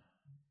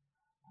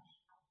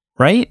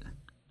 Right?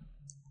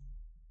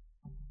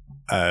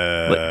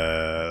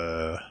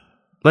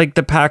 Like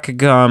the pack of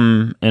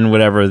gum and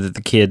whatever that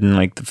the kid in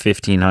like the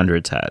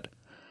 1500s had.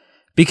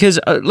 Because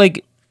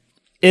and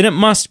it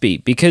must be,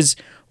 because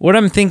what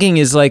I'm thinking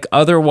is like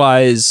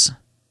otherwise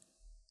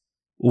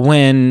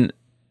when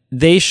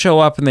they show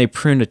up and they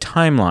prune a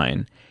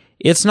timeline,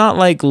 it's not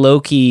like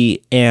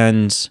Loki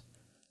and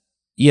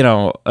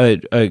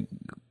a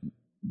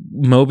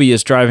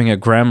Mobius driving a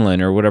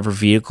gremlin or whatever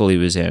vehicle he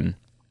was in.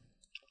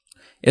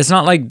 It's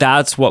not like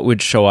that's what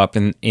would show up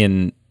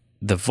in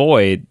the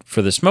void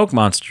for the smoke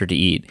monster to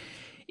eat.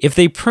 If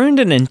they pruned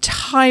an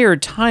entire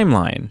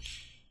timeline,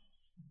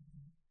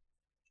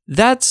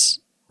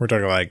 we're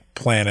talking like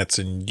planets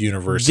and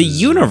universes. The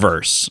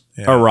universe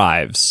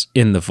arrives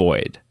in the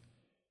void.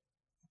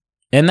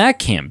 And that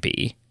can't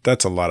be.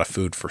 That's a lot of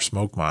food for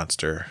smoke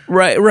monster.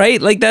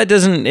 Right. Like that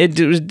doesn't,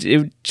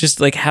 it just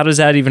like, how does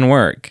that even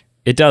work?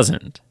 It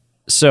doesn't.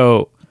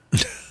 So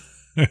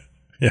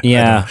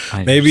Yeah.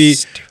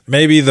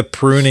 Maybe the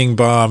pruning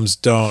bombs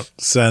don't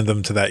send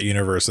them to that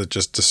universe. It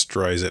just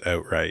destroys it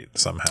outright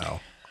somehow.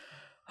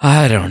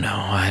 I don't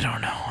know.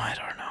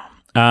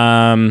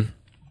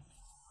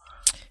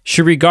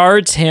 She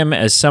regards him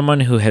as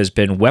someone who has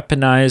been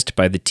weaponized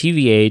by the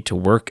TVA to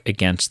work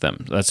against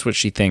them. That's what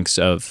she thinks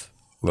of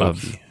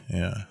Loki.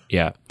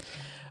 Yeah.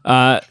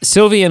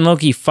 Sylvie and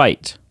Loki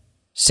fight,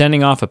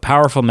 sending off a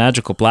powerful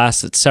magical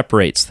blast that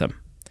separates them.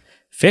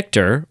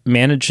 Victor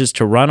manages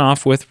to run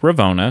off with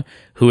Ravonna,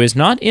 who is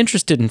not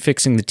interested in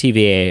fixing the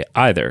TVA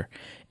either,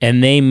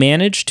 and they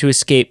manage to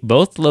escape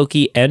both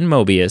Loki and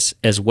Mobius,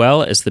 as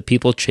well as the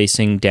people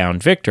chasing down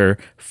Victor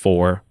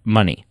for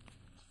money.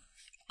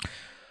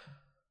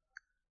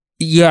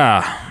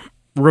 Yeah,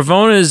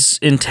 Ravonna's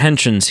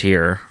intentions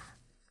here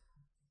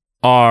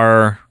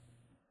are...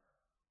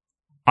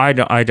 I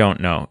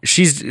don't know.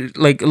 She's,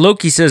 like,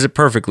 Loki says it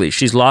perfectly.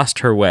 She's lost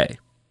her way,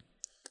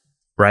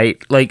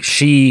 right? Like,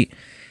 she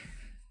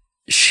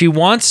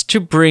wants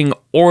to bring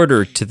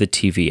order to the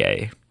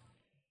TVA,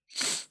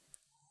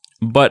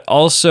 but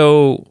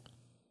also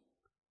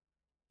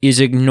is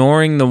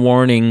ignoring the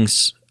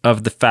warnings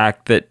of the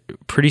fact that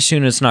pretty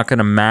soon it's not going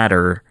to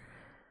matter,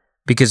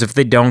 because if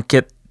they don't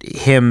get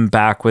him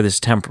back with his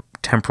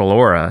temporal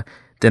aura,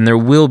 then there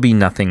will be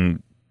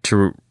nothing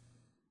to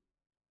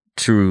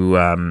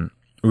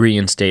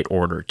reinstate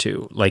order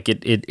to. Like,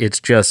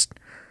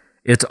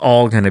 it's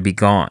all going to be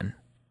gone.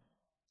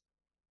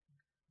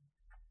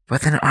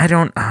 But then I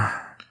don't...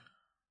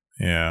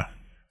 Yeah.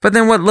 But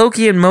then what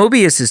Loki and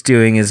Mobius is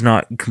doing is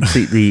not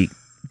completely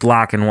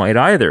black and white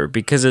either,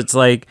 because it's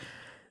like,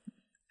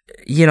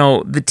 you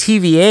know, the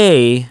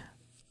TVA,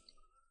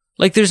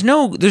 like, there's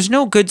no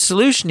good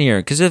solution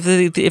here, because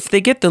if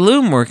they get the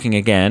loom working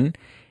again,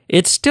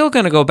 it's still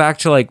going to go back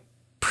to, like,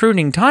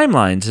 pruning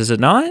timelines, is it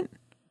not?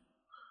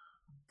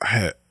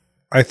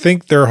 I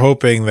think they're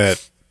hoping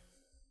that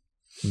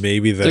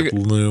maybe that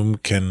loom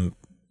can...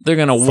 They're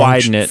going to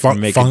widen it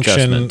and make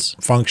adjustments.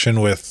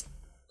 Function with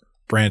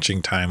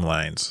branching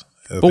timelines.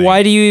 But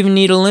why do you even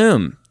need a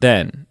loom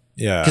then?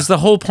 Yeah. Because the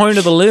whole point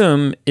of the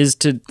loom is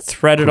to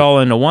thread it all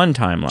into one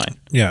timeline.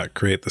 Yeah,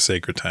 create the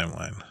sacred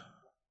timeline.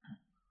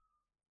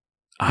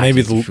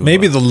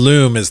 Maybe the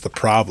loom is the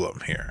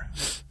problem here.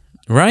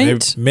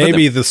 Right?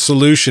 Maybe the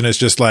solution is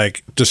just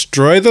like,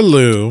 destroy the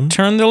loom.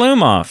 Turn the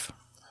loom off.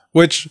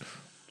 Which...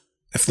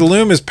 if the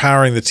loom is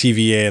powering the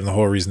TVA and the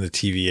whole reason the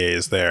TVA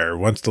is there,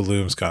 once the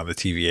loom's gone, the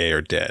TVA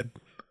are dead.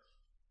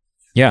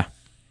 Yeah.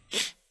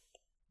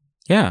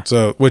 Yeah.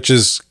 So, which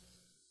is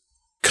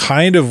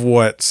kind of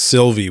what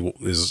Sylvie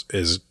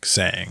is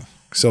saying.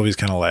 Sylvie's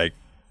kind of like,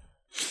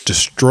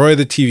 destroy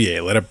the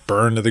TVA, let it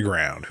burn to the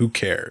ground. Who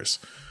cares?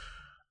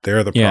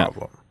 They're the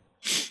problem.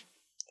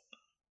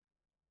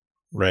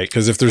 Right?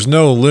 Because if there's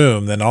no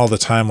loom, then all the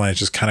timelines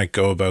just kind of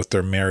go about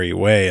their merry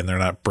way and they're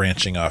not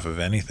branching off of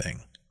anything.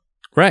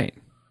 Right.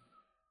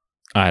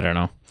 I don't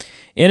know.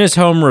 In his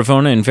home,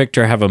 Ravonna and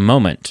Victor have a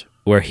moment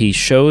where he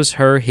shows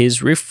her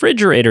his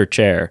refrigerator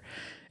chair,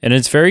 and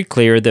it's very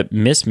clear that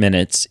Miss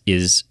Minutes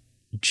is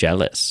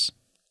jealous.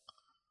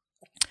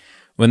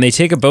 When they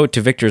take a boat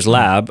to Victor's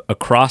lab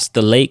across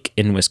the lake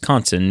in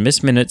Wisconsin,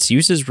 Miss Minutes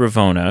uses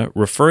Ravonna,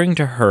 referring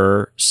to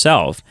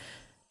herself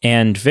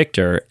and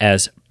Victor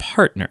as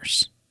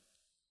partners,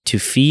 to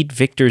feed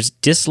Victor's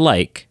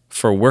dislike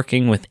for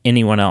working with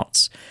anyone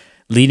else,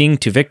 leading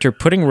to Victor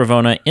putting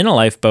Ravonna in a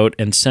lifeboat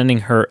and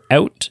sending her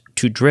out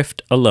to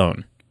drift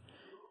alone.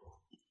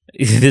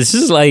 This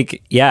is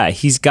like, yeah,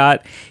 he's kind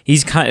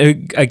of,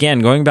 again,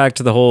 going back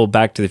to the whole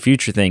Back to the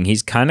Future thing,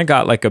 he's kind of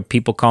got like a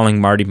people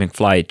calling Marty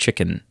McFly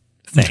chicken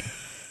thing.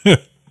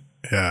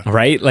 Yeah.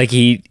 Right? Like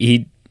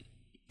he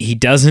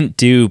doesn't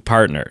do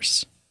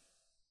partners.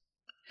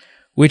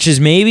 Which is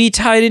maybe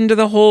tied into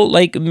the whole,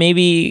 like,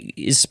 maybe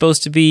is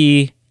supposed to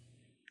be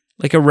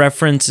like a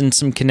reference and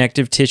some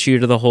connective tissue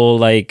to the whole,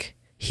 like,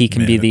 he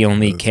can be the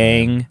only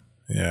Kang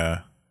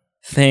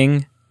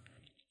thing.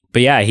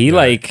 But yeah,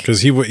 like...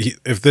 because he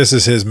if this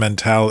is his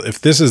mentality, if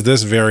this is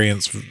this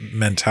variant's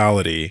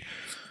mentality,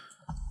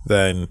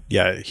 then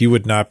yeah, he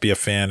would not be a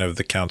fan of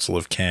the Council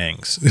of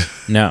Kangs.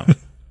 No.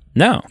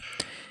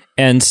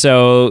 And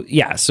so,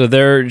 yeah,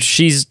 so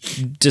she's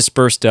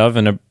dispersed of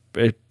in a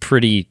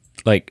pretty,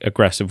 like,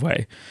 aggressive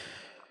way.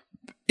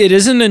 It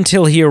isn't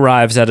until he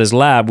arrives at his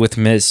lab with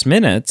Miss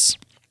Minutes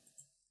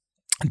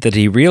that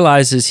he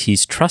realizes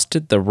he's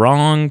trusted the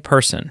wrong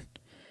person.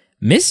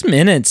 Miss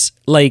Minutes,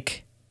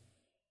 like...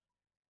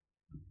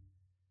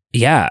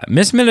 yeah,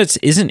 Miss Minutes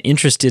isn't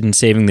interested in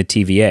saving the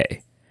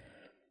TVA.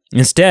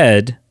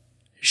 Instead,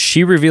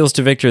 she reveals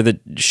to Victor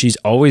that she's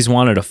always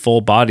wanted a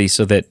full body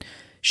so that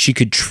she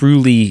could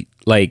truly,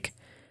 like,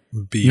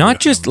 not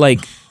just,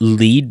 like,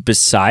 lead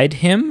beside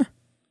him,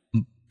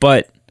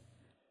 but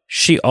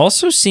she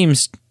also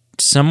seems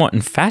somewhat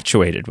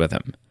infatuated with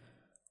him.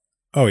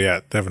 Oh,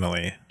 yeah,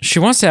 definitely. She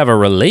wants to have a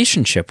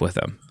relationship with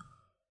him.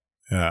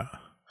 Yeah.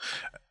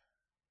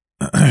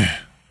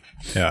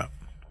 Yeah.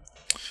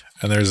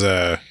 And there's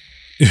a...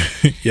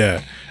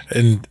 yeah.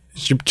 And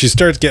she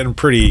starts getting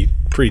pretty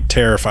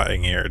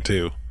terrifying here,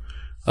 too.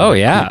 Oh,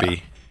 yeah.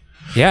 Creepy.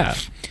 Yeah.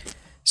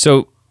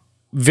 So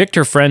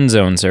Victor friend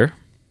zones her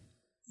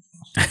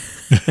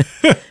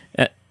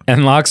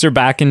and locks her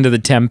back into the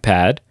temp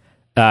pad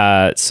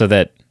so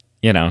that,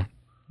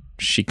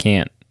 she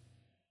can't.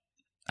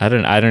 I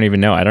don't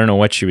even know. I don't know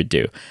what she would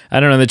do. I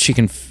don't know that she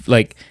can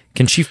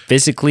can she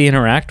physically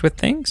interact with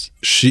things?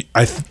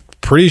 I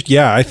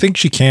think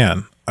she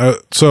can.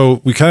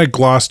 So we kind of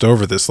glossed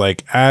over this.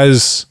 Like,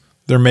 as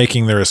they're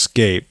making their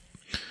escape,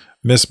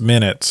 Miss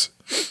Minutes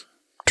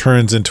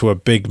turns into a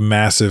big,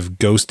 massive,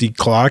 ghosty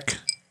clock.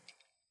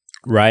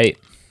 Right.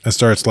 And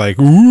starts like,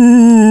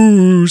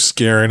 ooh,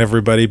 scaring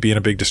everybody, being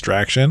a big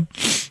distraction.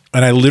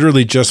 And I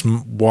literally just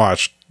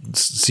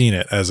seen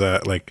it as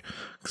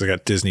because I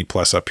got Disney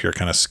Plus up here,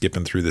 kind of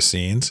skipping through the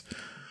scenes.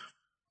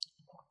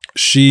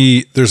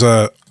 There's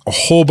a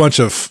whole bunch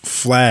of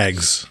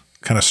flags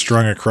kind of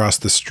strung across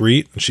the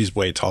street, and she's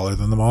way taller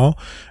than them all.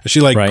 And she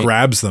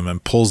grabs them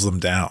and pulls them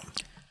down.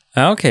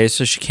 Okay,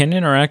 so she can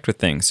interact with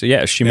things. So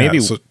yeah, she maybe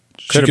could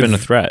have been a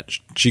threat.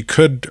 She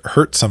could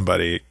hurt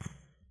somebody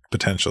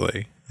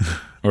potentially.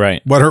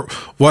 Right.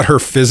 What her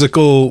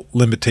physical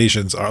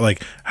limitations are,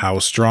 like how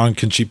strong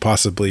can she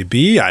possibly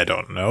be? I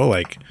don't know.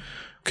 Like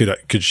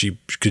could she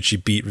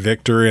beat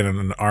Victor in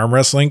an arm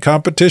wrestling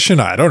competition?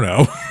 I don't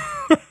know.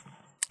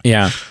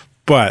 Yeah.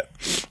 But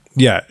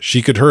yeah,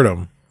 she could hurt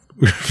him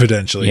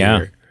potentially.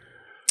 Yeah.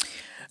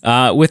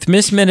 With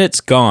Miss Minutes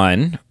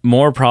gone,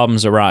 more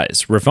problems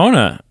arise.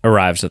 Ravonna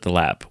arrives at the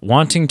lab,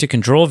 wanting to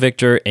control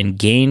Victor and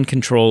gain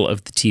control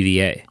of the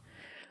TVA.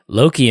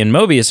 Loki and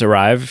Mobius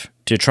arrive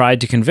to try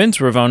to convince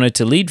Ravonna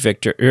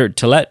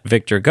to let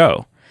Victor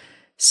go.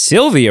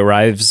 Sylvie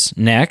arrives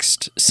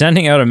next,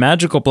 sending out a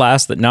magical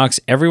blast that knocks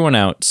everyone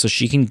out so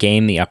she can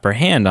gain the upper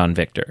hand on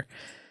Victor.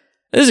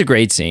 This is a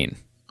great scene,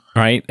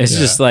 right? It's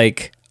just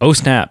like, oh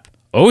snap,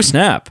 oh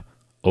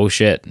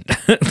shit.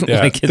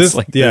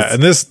 Yeah,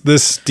 and this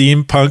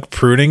steampunk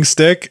pruning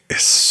stick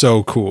is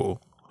so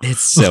cool.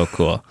 It's so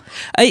cool.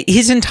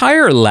 His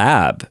entire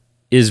lab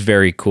is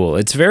very cool.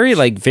 It's very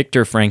like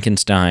Victor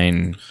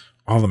Frankenstein.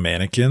 All the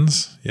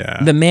mannequins.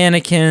 Yeah. The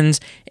mannequins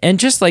and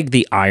just like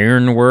the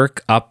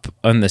ironwork up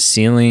on the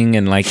ceiling.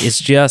 And like, it's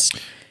just,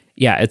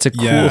 it's a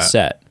cool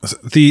set.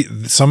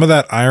 Some of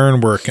that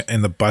ironwork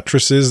and the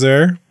buttresses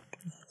there.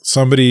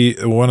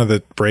 One of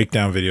the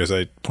breakdown videos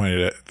I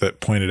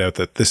pointed out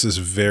that this is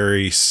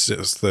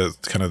the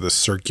kind of the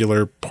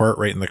circular part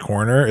right in the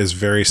corner is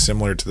very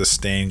similar to the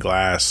stained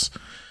glass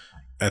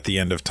at the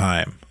end of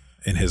time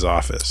in his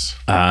office.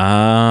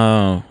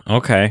 Oh,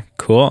 okay,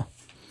 cool.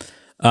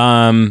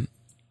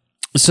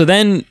 So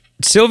then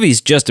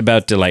Sylvie's just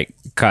about to like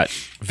cut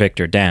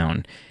Victor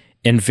down,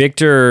 and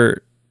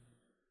Victor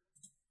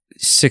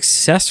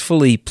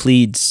successfully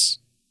pleads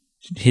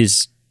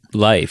his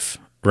life.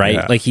 Right?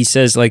 Yeah. Like he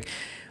says, like,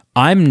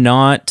 I'm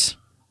not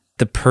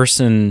the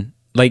person,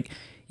 like,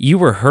 you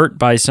were hurt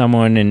by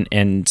someone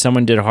and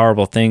someone did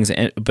horrible things,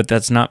 but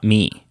that's not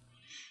me.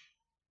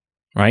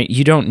 Right?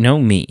 You don't know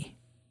me.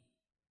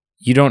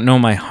 You don't know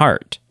my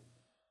heart.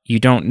 You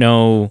don't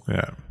know.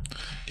 Yeah.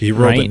 He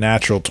rolled a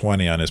natural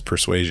 20 on his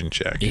persuasion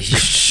check. He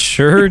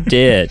sure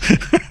did.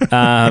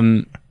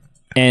 And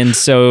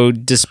so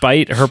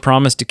despite her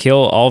promise to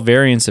kill all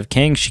variants of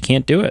Kang, she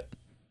can't do it.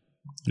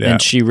 Yeah.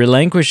 And she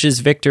relinquishes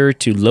Victor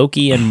to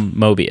Loki and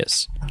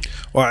Mobius.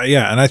 Well,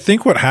 yeah, and I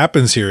think what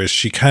happens here is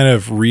she kind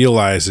of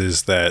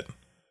realizes that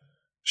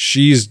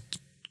she's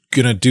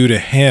going to do to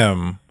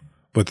him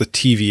what the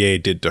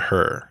TVA did to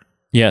her.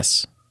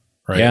 Yes.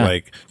 Right? Yeah.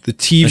 Like the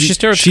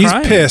TVA, she's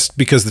crying. Pissed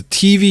because the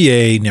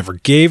TVA never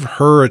gave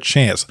her a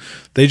chance.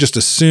 They just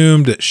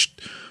assumed that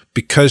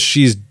because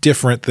she's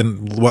different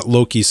than what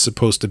Loki's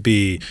supposed to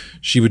be,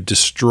 she would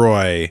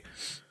destroy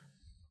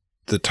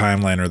the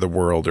timeline or the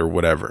world or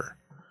whatever.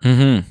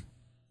 Mm-hmm.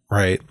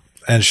 Right.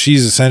 And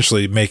she's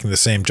essentially making the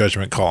same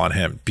judgment call on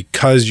him.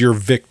 Because you're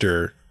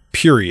Victor,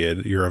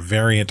 period, you're a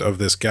variant of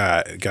this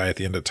guy at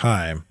the end of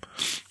time,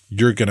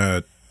 you're going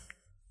to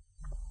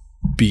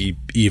be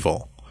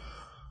evil.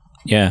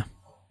 Yeah.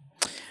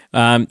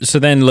 So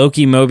then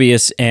Loki,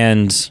 Mobius,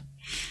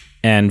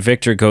 and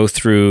Victor go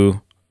through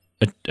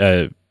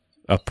a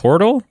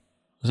portal?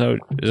 Is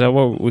that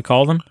what we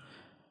call them?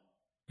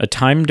 A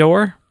time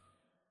door?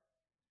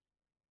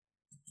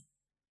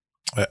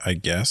 I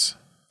guess.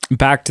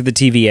 Back to the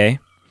TVA.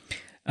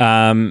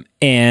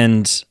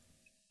 And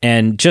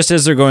just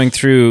as they're going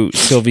through,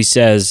 Sylvie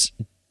says,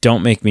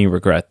 "Don't make me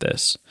regret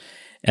this."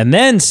 And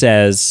then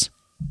says,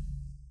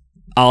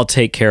 "I'll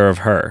take care of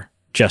her,"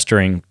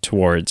 referring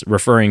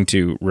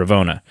to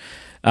Ravonna.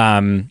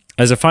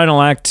 As a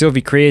final act,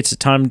 Sylvie creates a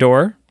time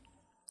door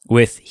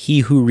with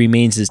He Who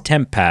Remains' his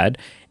temp pad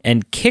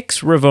and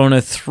kicks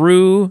Ravonna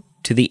through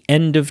to the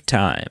end of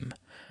time.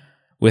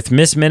 With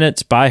Miss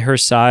Minutes by her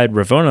side,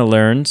 Ravonna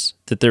learns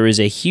that there is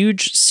a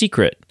huge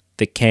secret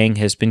that Kang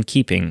has been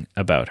keeping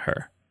about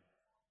her.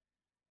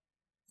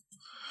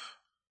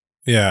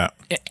 Yeah.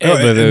 We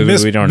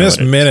don't know. Miss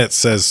Minutes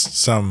says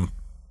some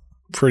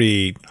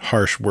pretty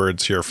harsh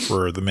words here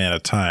for the Man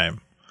of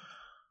Time.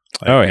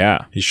 Like, oh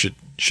yeah, he should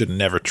have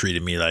never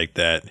treated me like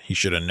that. He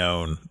should have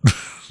known.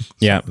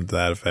 Yeah, to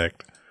that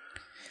effect.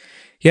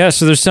 Yeah,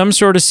 so there's some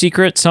sort of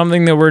secret,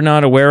 something that we're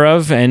not aware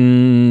of,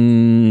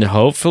 and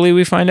hopefully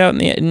we find out in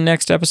the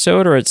next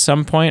episode or at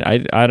some point.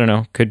 I don't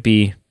know. Could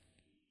be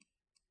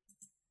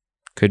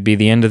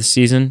the end of the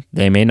season.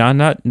 They may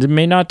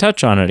not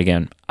touch on it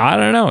again. I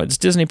don't know. It's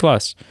Disney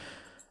Plus.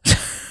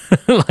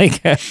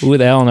 Like, who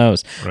the hell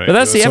knows? Right. But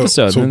that's the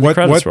episode. So the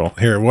credits roll.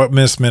 Here, what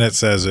Miss Minute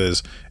says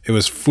is, it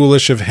was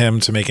foolish of him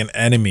to make an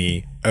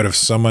enemy out of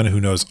someone who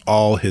knows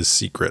all his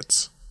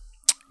secrets.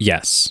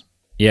 Yes.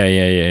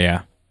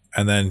 Yeah.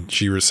 And then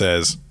she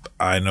says,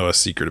 I know a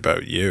secret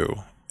about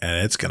you,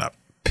 and it's going to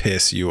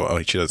piss you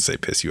off. She doesn't say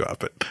piss you off,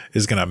 but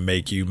it's going to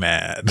make you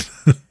mad.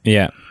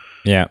 Yeah.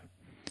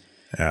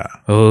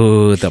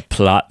 Oh, the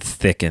plot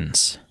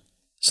thickens.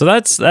 So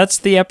that's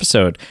the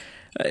episode.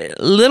 A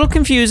little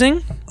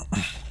confusing.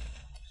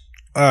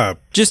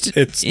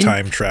 It's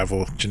time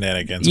travel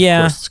shenanigans. Yeah.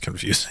 Of course it's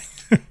confusing.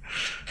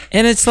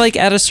 And it's like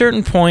at a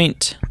certain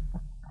point,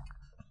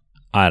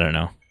 I don't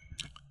know.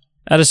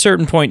 At a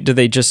certain point, do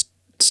they just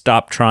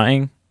stop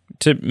trying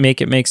to make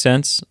it make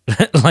sense?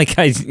 Like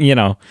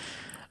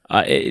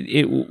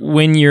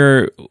when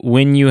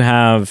you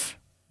have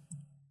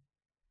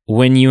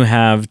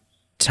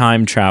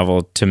time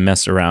travel to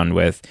mess around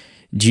with,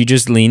 do you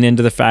just lean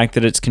into the fact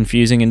that it's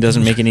confusing and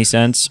doesn't make any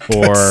sense?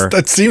 Or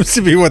that seems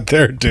to be what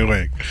they're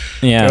doing.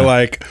 Yeah. They're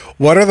like,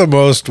 what are the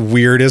most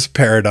weirdest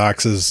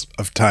paradoxes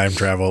of time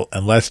travel?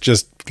 And let's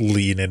just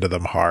lean into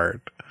them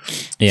hard.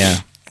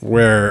 Yeah.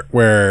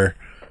 Where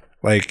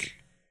like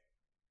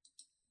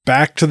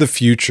Back to the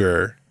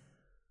Future,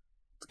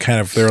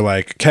 kind of, they're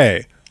like,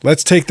 okay,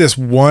 let's take this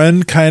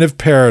one kind of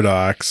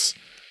paradox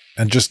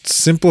and just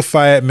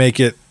simplify it,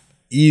 make it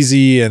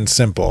easy and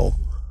simple.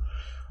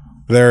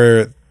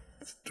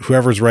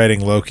 Whoever's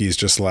writing Loki's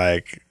just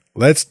like,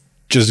 let's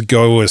just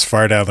go as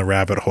far down the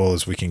rabbit hole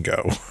as we can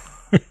go.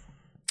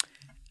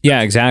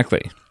 Yeah,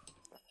 exactly.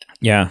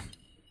 Yeah.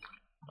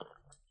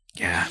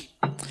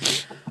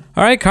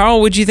 All right,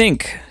 Carl, what'd you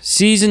think?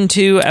 Season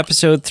 2,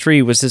 episode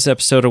 3. Was this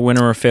episode a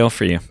winner or fail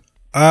for you?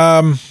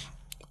 Man,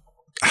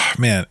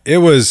 it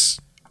was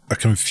a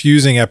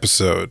confusing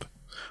episode.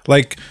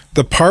 Like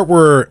the part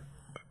where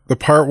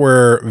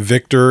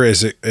Victor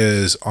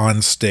is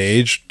on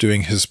stage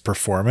doing his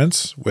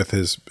performance with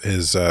his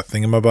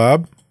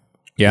thingamabob.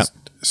 Yeah.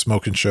 His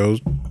smoking show.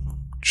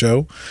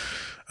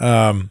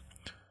 I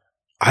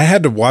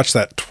had to watch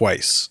that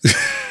twice.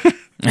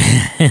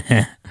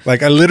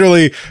 Like I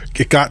literally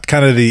got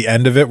kind of the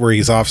end of it where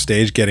he's off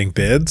stage getting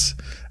bids,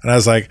 and I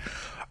was like,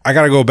 I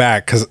gotta go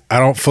back because I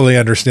don't fully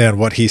understand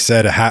what he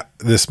said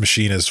this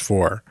machine is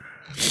for.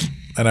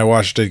 And I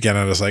watched it again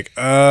and I was like,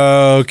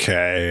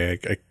 okay,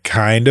 I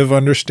kind of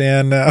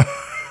understand now.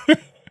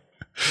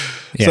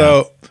 Yeah.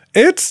 So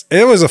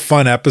it was a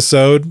fun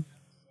episode.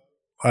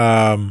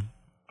 But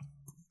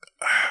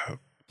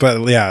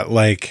yeah,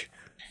 like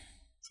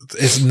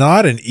it's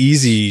not an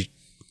easy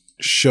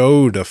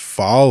show to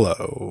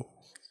follow.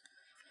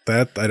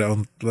 That I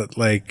don't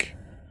like.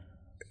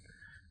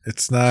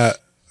 It's not.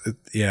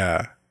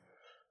 Yeah.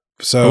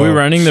 So are we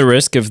running the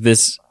risk of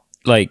this?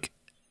 Like,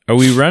 are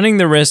we running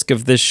the risk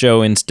of this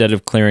show instead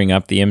of clearing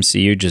up the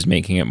MCU, just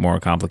making it more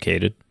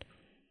complicated?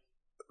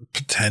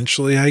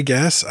 Potentially, I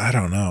guess. I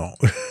don't know.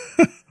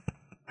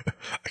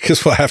 I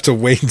guess we'll have to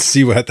wait and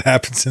see what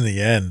happens in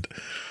the end.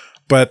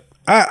 But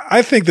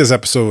I think this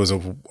episode was a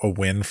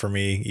win for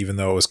me, even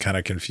though it was kind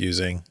of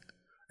confusing.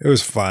 It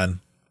was fun.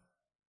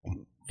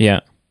 Yeah.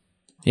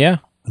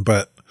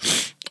 But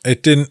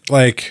it didn't,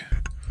 like,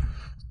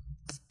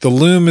 the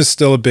Loom is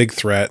still a big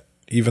threat,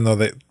 even though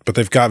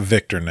they've got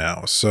Victor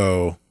now.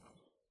 So,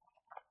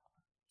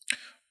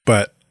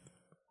 but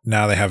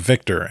now they have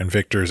Victor, and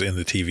Victor's in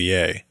the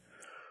TVA.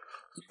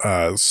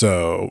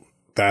 So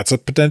that's a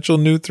potential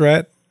new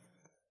threat.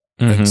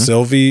 Mm-hmm. And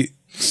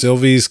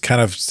Sylvie's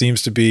kind of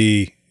seems to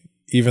be,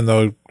 even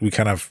though we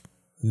kind of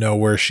know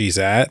where she's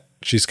at,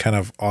 she's kind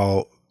of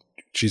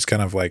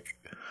like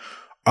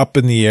up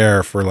in the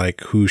air for like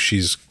who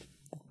she's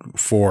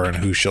for and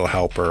who she'll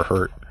help or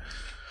hurt.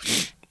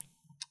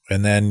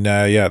 And then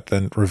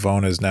then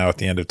Ravonna is now at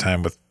the end of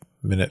time with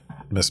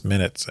Miss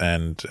Minutes,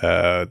 and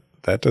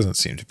that doesn't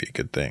seem to be a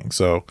good thing.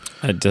 So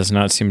it does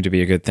not seem to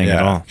be a good thing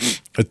at all.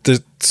 But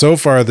so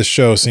far the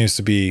show seems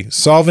to be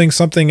solving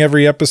something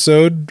every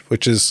episode,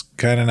 which is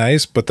kind of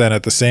nice. But then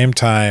at the same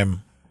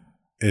time,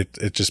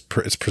 it's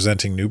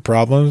presenting new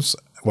problems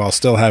while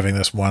still having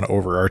this one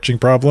overarching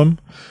problem,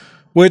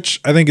 which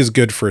I think is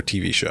good for a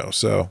TV show.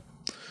 So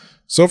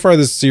far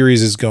this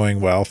series is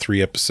going well,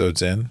 3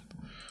 episodes in,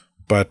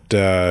 but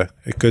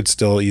it could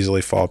still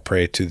easily fall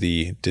prey to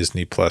the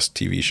Disney Plus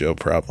TV show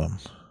problem.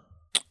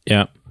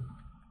 Yeah.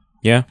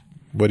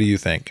 What do you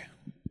think?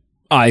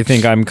 I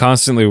think I'm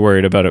constantly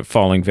worried about it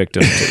falling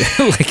victim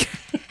to like.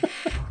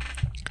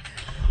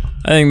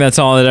 I think that's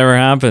all that ever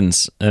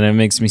happens, and it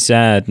makes me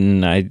sad,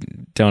 and I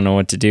don't know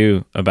what to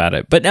do about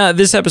it. But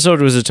this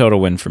episode was a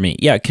total win for me.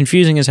 Yeah,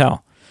 confusing as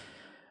hell.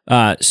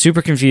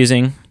 Super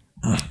confusing.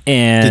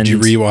 And did you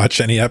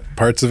rewatch any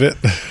parts of it?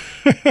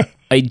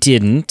 I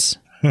didn't.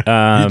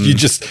 You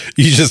just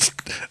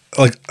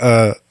like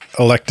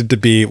elected to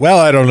be, well,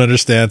 I don't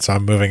understand, so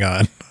I'm moving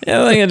on.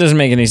 Yeah, like it doesn't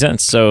make any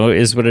sense. So it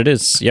is what it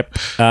is. Yep.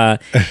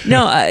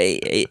 No,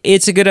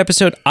 it's a good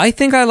episode. I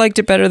think I liked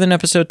it better than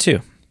episode 2.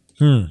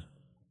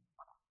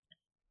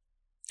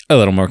 A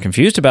little more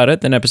confused about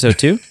it than episode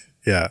 2.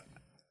 Yeah.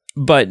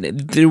 But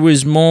there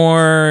was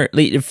more,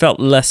 it felt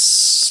less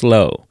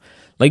slow.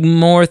 Like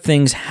more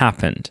things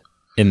happened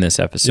in this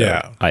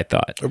episode, I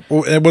thought.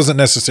 It wasn't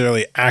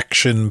necessarily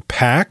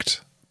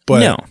action-packed,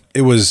 but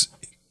it was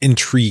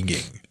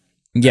intriguing.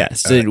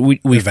 Yes,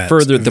 we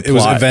furthered the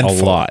plot a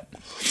lot.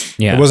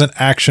 Yeah. It wasn't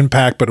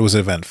action-packed, but it was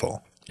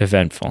eventful.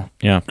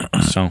 Yeah.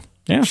 So,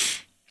 yeah.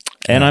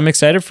 And I'm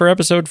excited for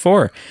episode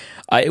 4.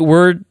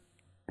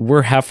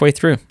 We're halfway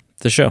through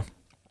the show.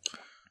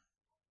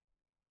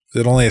 Is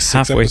it only a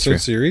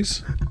 6-episode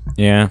series?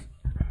 Yeah.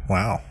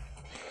 Wow.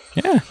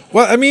 Yeah.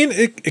 Well, I mean,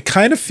 it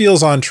kind of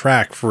feels on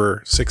track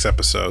for 6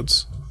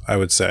 episodes, I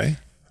would say.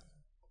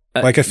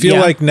 Like, I feel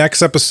like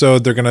next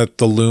episode,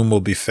 the loom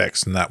will be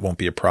fixed, and that won't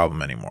be a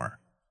problem anymore.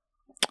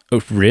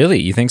 Oh, really?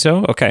 You think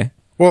so? Okay.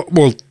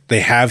 Well, they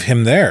have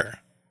him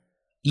there.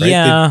 Right?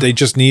 Yeah. They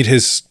just need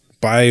his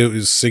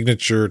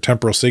signature,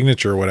 temporal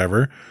signature or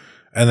whatever,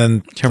 and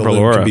then temporal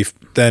aura.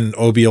 Then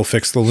Obi will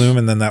fix the loom,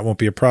 and then that won't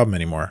be a problem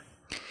anymore.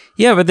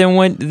 Yeah, but then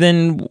what?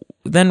 Then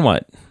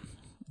what?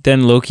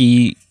 Then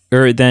Loki,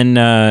 or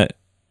then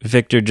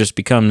Victor just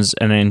becomes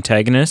an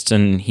antagonist,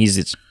 and he's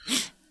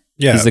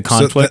the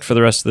conflict for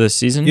the rest of the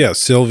season. Yeah,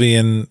 Sylvie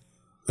and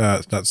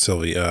not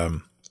Sylvie,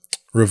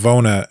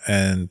 Ravonna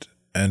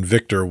and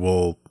Victor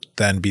will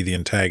then be the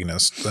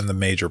antagonist and the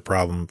major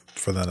problem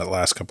for the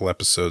last couple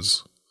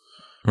episodes.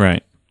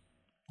 Right.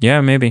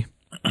 Yeah, maybe.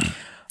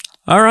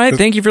 All right.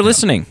 Thank you for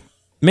listening.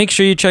 Make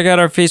sure you check out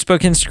our Facebook,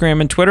 Instagram,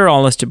 and Twitter,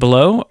 all listed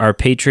below. Our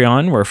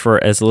Patreon, where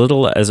for as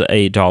little as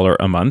 $1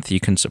 a month,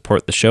 you can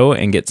support the show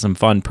and get some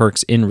fun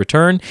perks in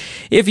return.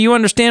 If you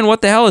understand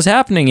what the hell is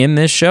happening in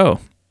this show,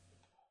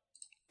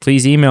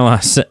 please email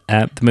us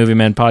at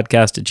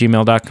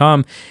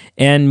themoviemanpodcast@gmail.com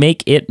and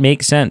make it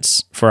make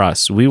sense for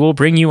us. We will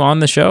bring you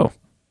on the show,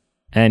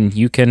 and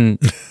you can,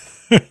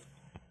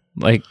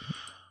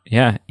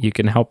 you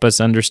can help us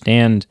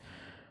understand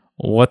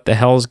what the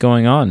hell's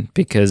going on,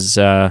 because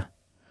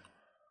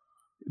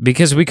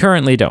we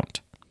currently don't.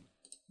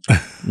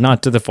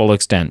 Not to the full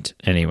extent,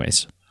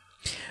 anyways.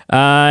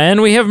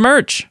 And we have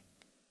merch.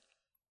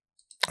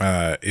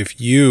 If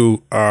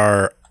you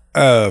are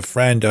a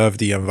friend of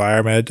the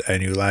environment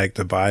and you like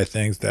to buy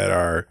things that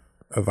are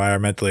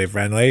environmentally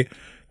friendly,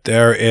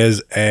 there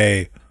is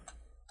a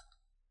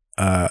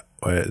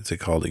what is it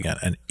called again?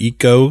 An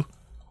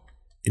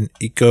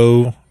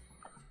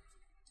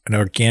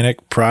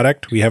organic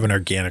product. We have an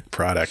organic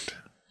product.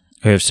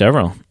 We have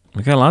several.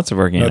 We got lots of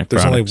organic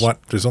products.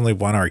 There's only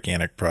one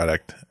organic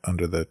product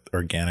under the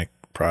organic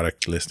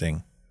product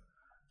listing.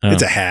 Oh.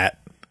 It's a hat.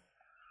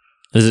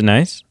 Is it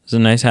nice? Is it a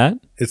nice hat?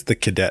 It's the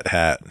cadet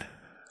hat.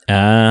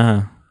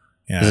 Yeah.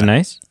 Is it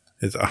nice?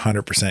 It's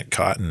 100%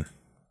 cotton.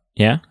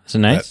 Yeah? Is it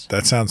nice?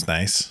 That sounds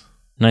nice.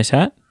 Nice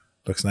hat?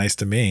 Looks nice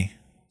to me.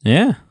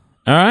 Yeah.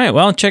 All right.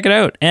 Well, check it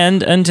out.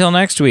 And until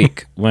next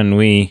week, when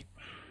we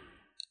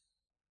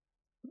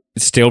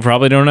still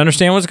probably don't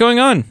understand what's going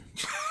on.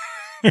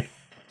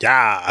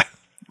 Yeah.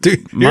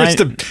 Dude,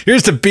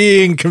 here's to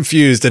being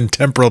confused and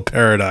temporal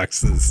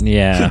paradoxes.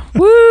 Yeah.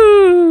 Woo!